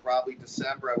stayed in probably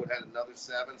December. I would have had another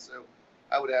 7, so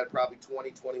I would have had probably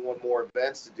 21 more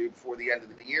events to do before the end of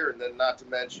the year, and then not to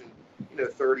mention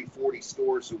 30, 40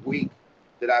 stores a week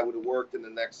that I would have worked in the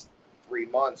next 3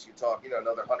 months. You talk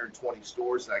another 120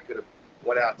 stores that I could have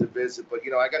went out to visit. But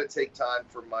I got to take time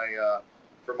for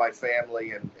my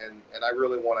family, and I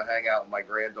really want to hang out with my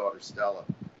granddaughter Stella,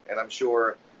 and I'm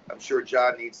sure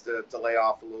John needs to lay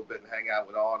off a little bit and hang out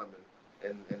with Autumn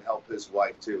and help his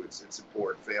wife too. It's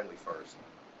important, family first.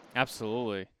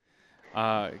 Absolutely.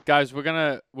 Guys, we're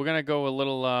gonna go a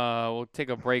little. We'll take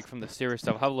a break from the serious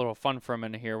stuff. Have a little fun for a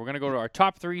minute here. We're gonna go to our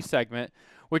top 3 segment,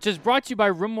 which is brought to you by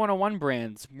Room 101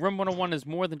 Brands. Room 101 is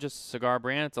more than just a cigar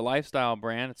brand. It's a lifestyle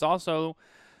brand. It's also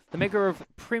the maker of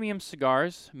premium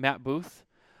cigars. Matt Booth,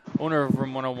 owner of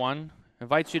Room 101,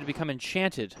 invites you to become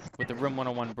enchanted with the Room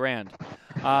 101 brand.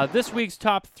 This week's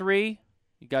top 3,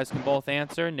 you guys can both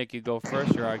answer. Nick, you go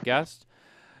first. You're our guest.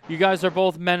 You guys are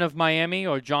both men of Miami,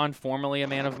 or John, formerly a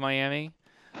man of Miami.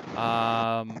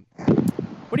 What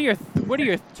are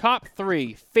your top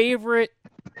 3 favorite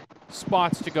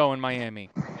spots to go in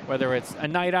Miami? Whether it's a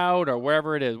night out or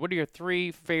wherever it is, what are your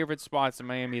 3 favorite spots in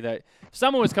Miami that if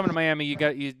someone was coming to Miami,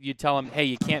 you tell them, hey,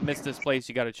 you can't miss this place.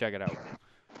 You got to check it out.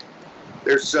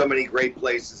 There's so many great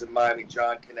places in Miami.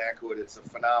 John Connecticut, it's a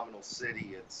phenomenal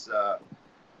city.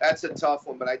 That's a tough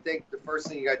one, but I think the first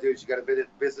thing you got to do is you got to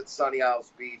visit Sunny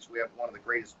Isles Beach. We have one of the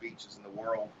greatest beaches in the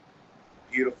world.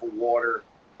 Beautiful water.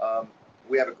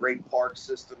 We have a great park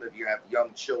system. If you have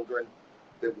young children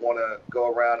that want to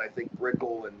go around, I think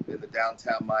Brickell and in the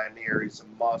downtown Miami area is a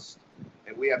must.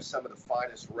 And we have some of the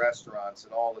finest restaurants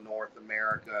in all of North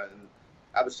America. And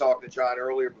I was talking to John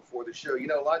earlier before the show.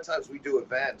 A lot of times we do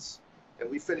events and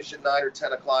we finish at 9 or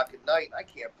 10 o'clock at night. And I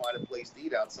can't find a place to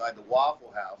eat outside the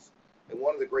Waffle House. And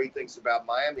one of the great things about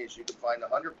Miami is you can find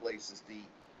 100 places to eat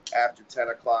after 10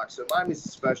 o'clock. So Miami's a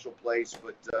special place,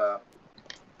 but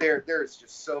there's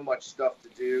just so much stuff to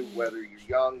do, whether you're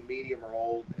young, medium, or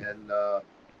old, and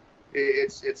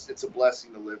it's a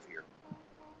blessing to live here.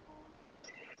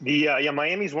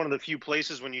 Miami's one of the few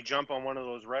places when you jump on one of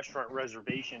those restaurant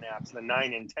reservation apps, the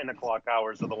 9 and 10 o'clock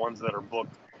hours are the ones that are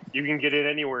booked. You can get in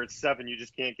anywhere at 7. You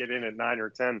just can't get in at 9 or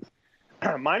 10.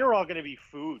 Mine are all going to be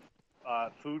food.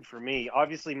 Food for me.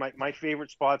 Obviously, my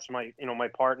favorite spots, my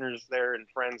partners there and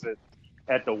friends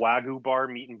at the Wagyu Bar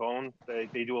Meat and Bone.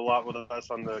 They do a lot with us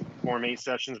on the gourmet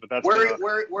sessions, but that's where's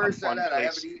that fun at? I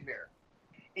place. haven't eaten there.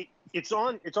 It's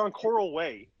on Coral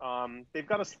Way. They've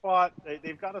got a spot.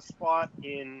 They've got a spot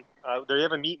in. They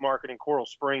have a meat market in Coral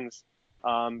Springs,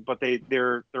 but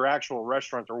their actual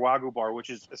restaurant, their Wagyu Bar, which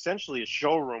is essentially a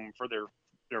showroom for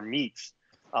their meats.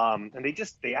 And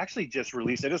they actually just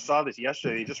released. I just saw this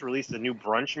yesterday. They just released a new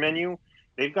brunch menu.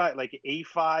 They've got like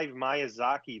A5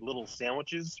 Miyazaki little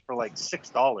sandwiches for like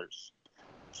 $6.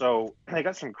 So they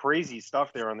got some crazy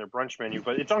stuff there on their brunch menu.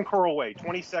 But it's on Coral Way,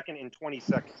 22nd and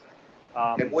 22nd.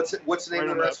 And what's the name of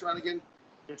the restaurant again?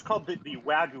 It's called the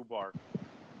Wagyu Bar.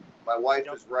 My wife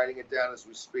is writing it down as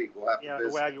we speak. We'll have to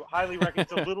visit. The Wagyu. Highly recommend.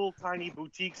 It's a little tiny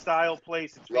boutique style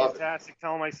place. It's fantastic.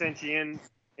 Tell them I sent you in,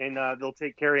 and they'll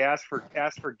take care of you. Ask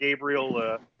for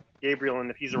Gabriel. Gabriel, and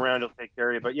if he's around, he'll take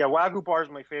care of you. But yeah, Wagyu Bar is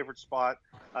my favorite spot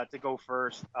to go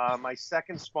first. My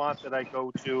second spot that I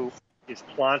go to is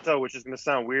Planta, which is going to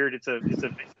sound weird. It's a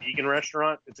vegan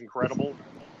restaurant. It's incredible.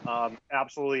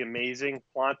 Absolutely amazing.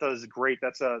 Planta is great.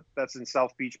 That's in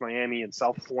South Beach, Miami, and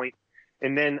South Point.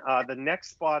 And then the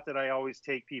next spot that I always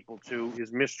take people to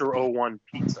is Mr. 01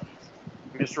 Pizza.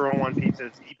 Mr. 01 Pizza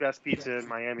is the best pizza in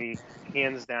Miami,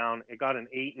 hands down. It got an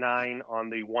 8-9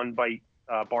 on the One Bite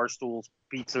Barstool's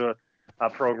pizza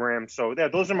program. So yeah,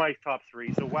 those are my top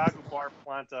three. So Wagyu Bar,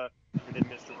 Planta, and then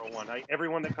Mr. 01.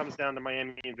 Everyone that comes down to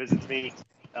Miami and visits me,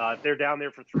 if they're down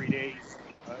there for 3 days,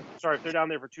 if they're down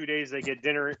there for 2 days, they get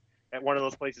dinner at one of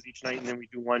those places each night, and then we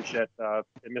do lunch at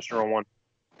Mr. 01.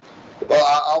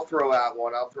 Well, I'll throw out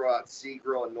one. I'll throw out Sea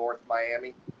Grill in North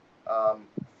Miami.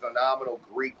 Phenomenal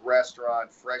Greek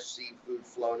restaurant, fresh seafood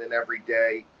flown in every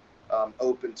day,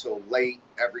 open till late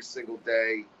every single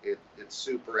day. It's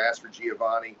super. Ask for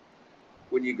Giovanni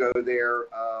when you go there.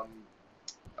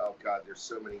 Oh, God, there's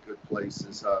so many good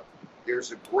places.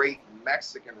 There's a great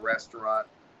Mexican restaurant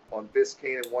on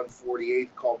Biscayne and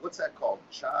 148th called, what's that called?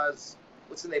 Chaz.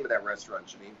 What's the name of that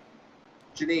restaurant,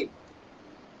 Janine?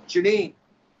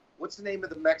 What's the name of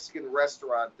the Mexican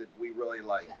restaurant that we really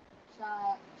like?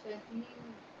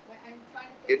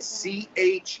 It's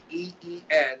Cheen,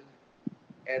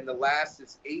 and the last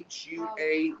is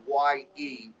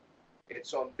Huaye.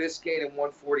 It's on Biscayne and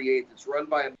 148th. It's run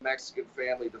by a Mexican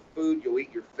family. The food, you'll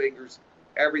eat your fingers.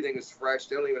 Everything is fresh.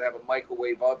 They don't even have a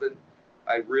microwave oven.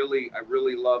 I really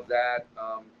love that.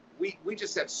 We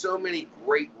just have so many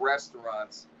great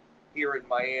restaurants here in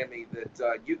Miami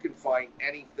that you can find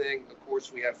anything. Of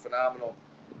course, we have phenomenal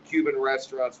Cuban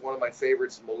restaurants. One of my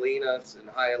favorites, Molina's in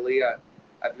Hialeah.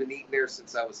 I've been eating there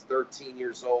since I was 13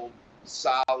 years old.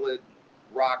 Solid,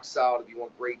 rock solid. If you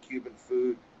want great Cuban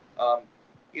food,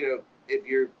 if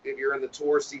you're in the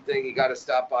touristy thing, you got to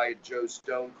stop by at Joe's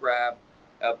Stone Crab.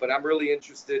 But I'm really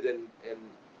interested in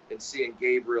seeing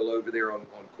Gabriel over there on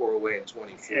Coral Way in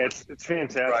 24. Yeah, it's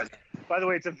fantastic. Right. By the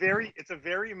way, it's a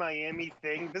very Miami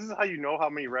thing. This is how you know how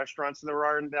many restaurants there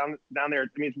are down there.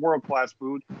 I mean, it's world class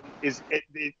food.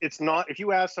 It's not, if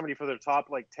you ask somebody for their top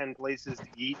like 10 places to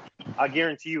eat, I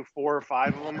guarantee you 4 or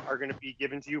 5 of them are going to be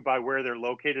given to you by where they're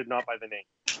located, not by the name.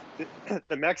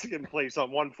 The Mexican place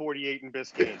on 148 in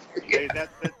Biscayne. Okay,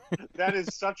 that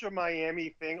is such a Miami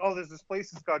thing. Oh, there's this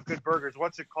place that's got good burgers.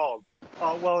 What's it called?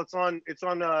 Well, it's on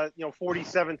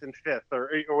 47th and 5th or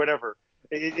whatever.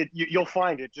 You'll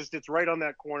find it. It's right on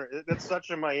that corner. That's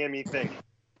such a Miami thing.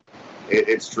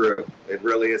 It's true. It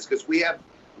really is, because we have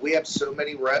so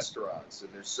many restaurants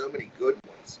and there's so many good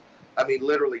ones. I mean,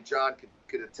 literally, John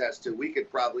could attest to. We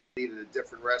could probably eat at a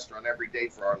different restaurant every day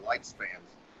for our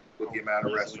lifespans with the amount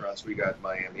of restaurants we got in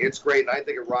Miami. It's great, and I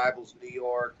think it rivals New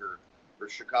York or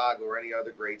Chicago or any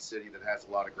other great city that has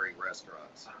a lot of great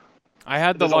restaurants. I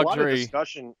had the There's a lot of luxury.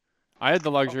 discussion. I had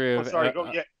the luxury of. Sorry,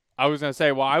 go. Yeah. I was going to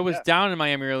say, well, I was down in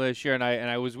Miami earlier this year, and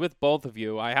I was with both of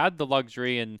you. I had the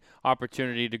luxury and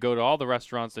opportunity to go to all the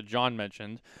restaurants that John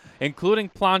mentioned, including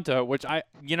Planta, which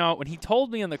when he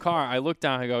told me in the car, I looked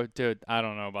down and I go, dude, I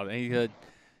don't know about it. He said,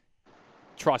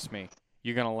 trust me,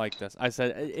 you're going to like this. I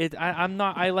said, I'm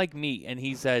not, I like meat. And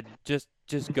he said, just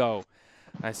go.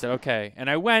 I said, okay. And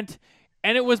I went,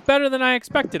 and it was better than I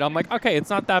expected. I'm like, okay, it's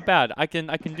not that bad. I can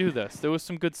do this. There was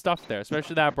some good stuff there,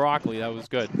 especially that broccoli. That was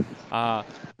good.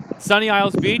 Sunny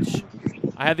Isles Beach,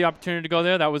 I had the opportunity to go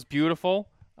there. That was beautiful.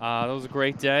 That was a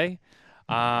great day.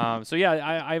 So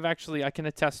yeah, I can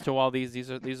attest to all these. These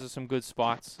are some good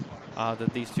spots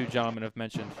that these two gentlemen have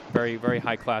mentioned. Very, very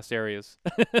high class areas.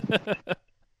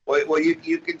 Well,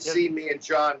 you can see me and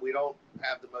John. We don't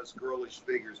have the most girlish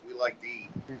figures. We like to eat,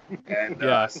 and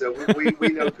Yeah. so we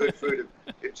know good food.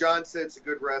 If John said it's a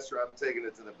good restaurant, I'm taking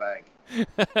it to the bank.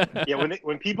 Yeah,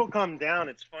 when people come down,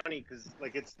 it's funny because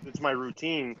like it's my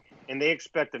routine, and they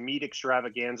expect a meat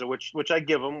extravaganza, which I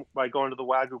give them by going to the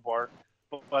Wagyu bar.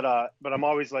 But I'm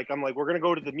always like, we're gonna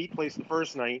go to the meat place the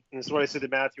first night, and this is what I said to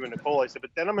Matthew and Nicole. I said,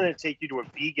 but then I'm gonna take you to a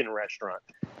vegan restaurant,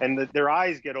 and their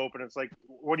eyes get open. It's like,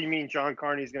 what do you mean John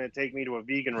Carney's gonna take me to a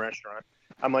vegan restaurant?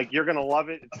 I'm like, you're gonna love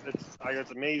it.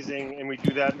 It's amazing, and we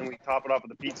do that, and we top it off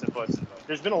with a pizza. But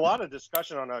there's been a lot of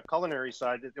discussion on a culinary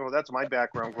side. That's my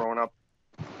background growing up.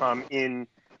 In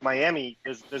Miami,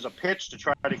 there's a pitch to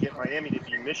try to get Miami to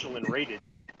be Michelin rated.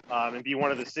 And be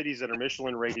one of the cities that are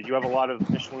Michelin rated. You have a lot of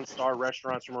Michelin star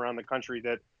restaurants from around the country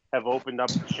that have opened up,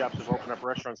 chefs have opened up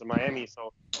restaurants in Miami.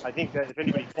 So I think that if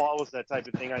anybody follows that type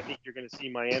of thing, I think you're going to see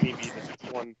Miami be the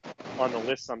next one on the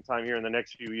list sometime here in the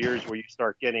next few years, where you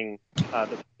start getting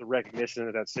the recognition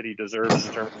that city deserves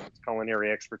in terms of its culinary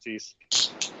expertise.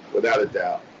 Without a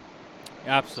doubt.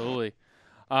 Absolutely.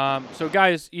 So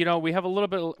guys, we have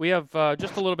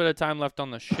just a little bit of time left on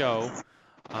the show.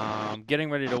 Getting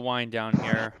ready to wind down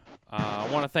here. I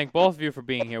want to thank both of you for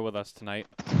being here with us tonight.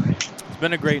 It's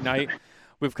been a great night.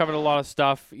 We've covered a lot of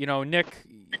stuff. Nick,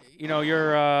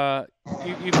 you're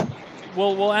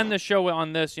we'll end the show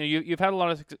on this. You've had a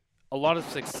lot of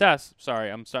success. Sorry,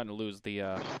 I'm starting to lose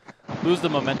the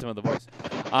momentum of the voice.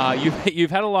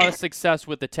 You've had a lot of success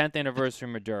with the 10th anniversary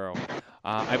Maduro.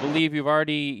 I believe you've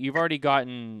already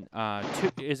gotten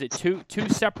two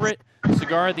separate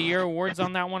Cigar of the Year awards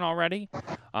on that one already.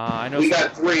 I know we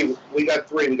got three. We got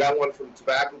one from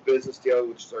Tobacco Business Daily,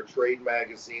 which is our trade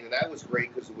magazine, and that was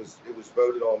great because it was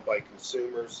voted on by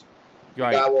consumers. Right.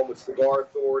 We got one with Cigar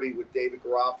Authority with David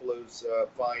Garofalo's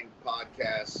fine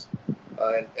podcast,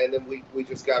 and then we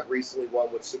just got recently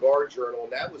one with Cigar Journal,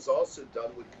 and that was also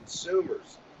done with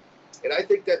consumers. And I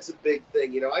think that's a big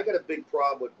thing. I got a big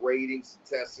problem with ratings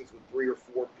and testings with 3 or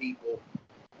 4 people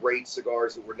rate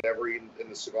cigars that were never in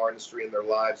the cigar industry in their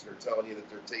lives, and they're telling you that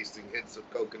they're tasting hints of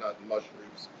coconut and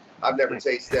mushrooms. I've never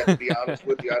tasted that, to be honest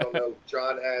with you. I don't know.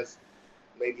 John has.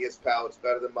 Maybe his palate's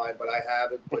better than mine, but I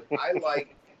haven't. But I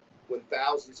like when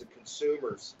thousands of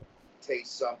consumers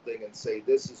taste something and say,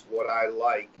 this is what I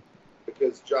like,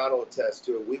 because John will attest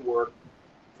to it. We work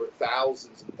for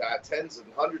thousands and tens and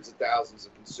hundreds of thousands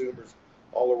of consumers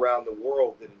all around the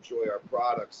world that enjoy our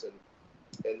products,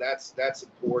 and that's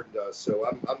important to us. So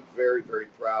I'm very, very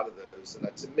proud of those.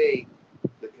 And to me,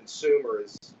 the consumer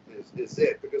is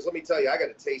it, because let me tell you, I got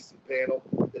a tasting panel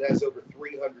that has over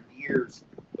 300 years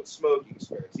of smoking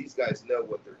experience. These guys know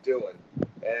what they're doing,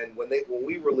 and when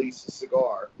we release a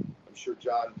cigar, I'm sure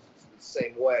John is the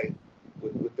same way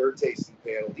with their tasting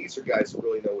panel. These are guys who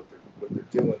really know what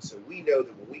they're doing. So we know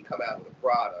that when we come out with a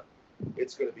product,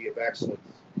 it's going to be of excellence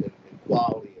in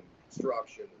quality and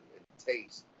construction and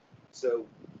taste. So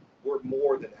we're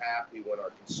more than happy when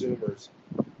our consumers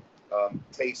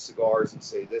taste cigars and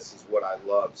say, this is what I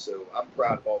love. So I'm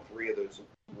proud of all 3 of those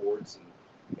awards,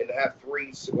 and to have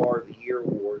 3 Cigar of the Year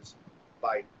awards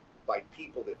by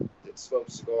people that smoke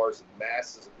cigars, and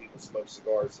masses of people smoke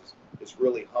cigars, is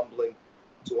really humbling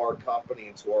to our company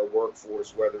and to our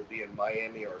workforce, whether it be in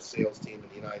Miami or our sales team in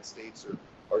the United States or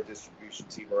our distribution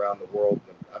team around the world.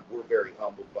 And we're very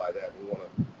humbled by that. We want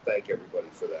to thank everybody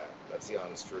for that. That's the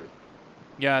honest truth.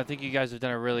 Yeah, I think you guys have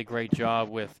done a really great job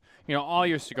with all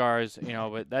your cigars.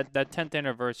 But that 10th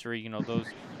anniversary,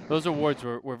 those awards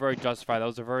were very justified. That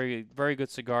was a very, very good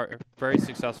cigar, very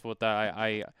successful with that.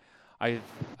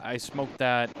 I smoked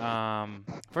that.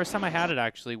 First time I had it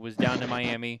actually was down in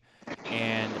Miami,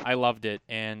 and I loved it.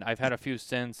 And I've had a few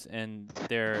since, and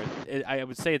I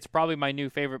would say it's probably my new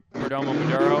favorite Perdomo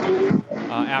Maduro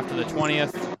after the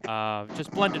 20th.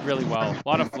 Just blended really well, a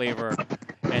lot of flavor,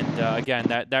 and again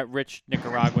that rich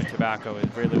Nicaraguan tobacco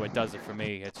is really what does it for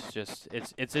me.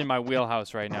 It's in my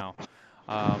wheelhouse right now.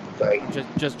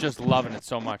 Just loving it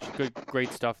so much.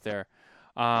 Great stuff there.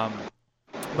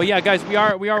 But yeah, guys, we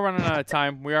are running out of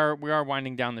time. We are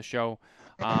winding down the show.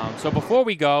 So before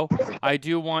we go, I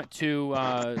do want to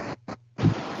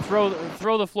throw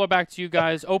the floor back to you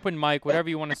guys. Open mic, whatever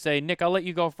you want to say. Nick, I'll let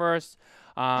you go first.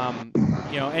 Let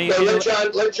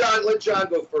John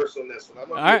go first on this one.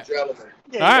 I'm a good gentleman.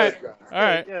 Yeah, all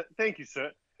right. Yeah, thank you,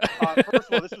 sir. First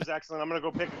of all, this was excellent. I'm going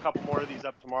to go pick a couple more of these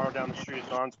up tomorrow down the street at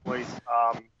Don's place.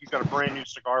 He's got a brand new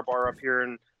cigar bar up here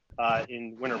in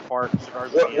Winter Park.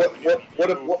 Cigars.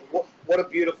 What a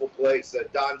beautiful place.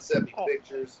 Don sent me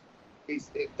pictures.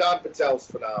 Don Patel's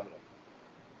phenomenal.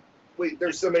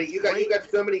 There's so many. You got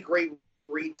so many great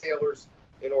retailers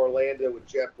in Orlando with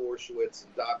Jeff Borshowitz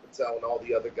and Doc Patel and all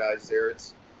the other guys there.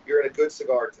 You're in a good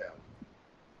cigar town.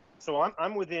 So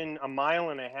I'm within a mile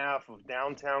and a half of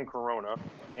downtown Corona,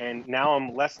 and now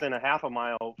I'm less than a half a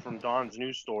mile from Don's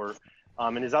new store.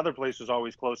 And his other place was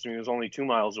always close to me. It was only 2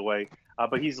 miles away.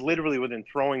 But he's literally within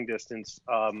throwing distance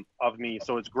of me.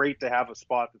 So it's great to have a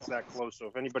spot that's that close. So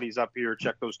if anybody's up here,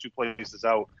 check those 2 places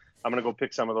out. I'm going to go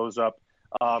pick some of those up.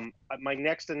 My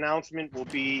next announcement will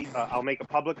be I'll make a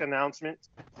public announcement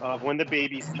of when the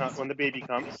baby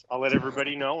comes. I'll let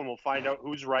everybody know, and we'll find out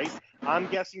who's right. I'm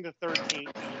guessing the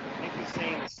 13th. Nick is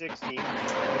saying the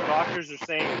 16th. The doctors are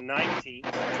saying the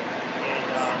 19th.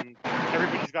 And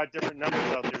everybody's got different numbers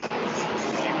out there, so we'll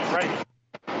see who's right.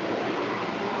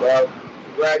 Well,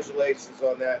 congratulations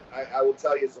on that. I will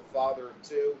tell you, as a father of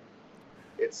 2,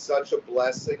 it's such a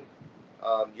blessing.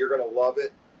 You're going to love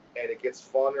it. And it gets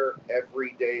funner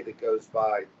every day that goes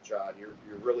by, John. You're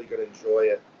really going to enjoy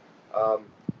it.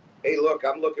 Hey, look,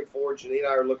 I'm looking forward. Janine and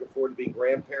I are looking forward to being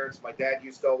grandparents. My dad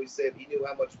used to always say if he knew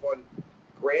how much fun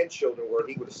grandchildren were,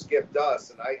 he would have skipped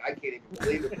us. And I can't even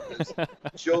believe it because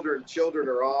children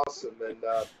are awesome. And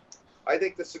I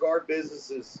think the cigar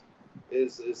business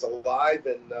is alive.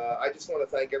 And I just want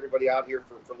to thank everybody out here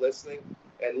for listening.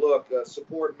 And look,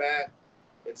 support Matt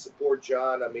and support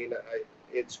John. I mean,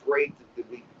 it's great that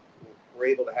we're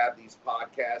able to have these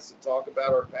podcasts and talk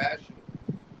about our passion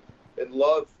and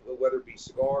love, whether it be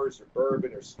cigars or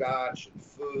bourbon or scotch and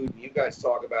food. You guys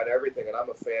talk about everything, and I'm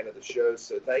a fan of the show,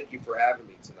 so thank you for having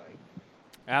me tonight.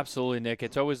 Absolutely, Nick.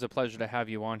 It's always a pleasure to have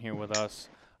you on here with us.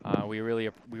 We really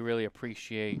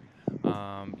appreciate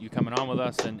you coming on with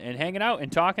us and hanging out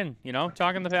and talking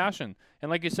the passion. And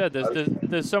like you said,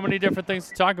 there's so many different things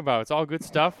to talk about. It's all good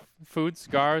stuff: food,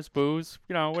 cigars, booze,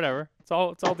 whatever. It's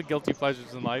all the guilty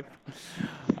pleasures in life.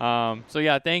 So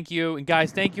yeah, thank you, and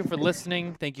guys, thank you for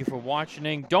listening. Thank you for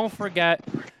watching. Don't forget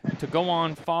to go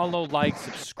on, follow, like,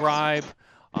 subscribe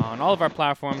on all of our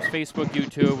platforms: Facebook,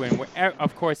 YouTube, and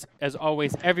of course, as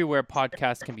always, everywhere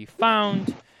podcasts can be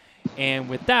found. And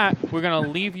with that, we're going to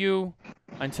leave you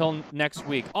until next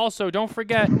week. Also, don't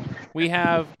forget, we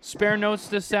have Spare Notes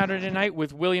this Saturday night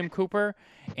with William Cooper.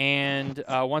 And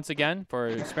once again,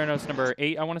 for Spare Notes number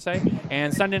 8, I want to say.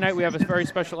 And Sunday night, we have a very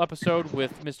special episode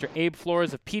with Mr. Abe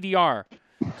Flores of PDR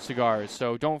Cigars.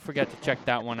 So don't forget to check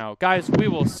that one out. Guys, we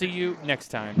will see you next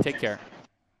time. Take care.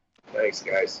 Thanks,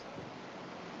 guys.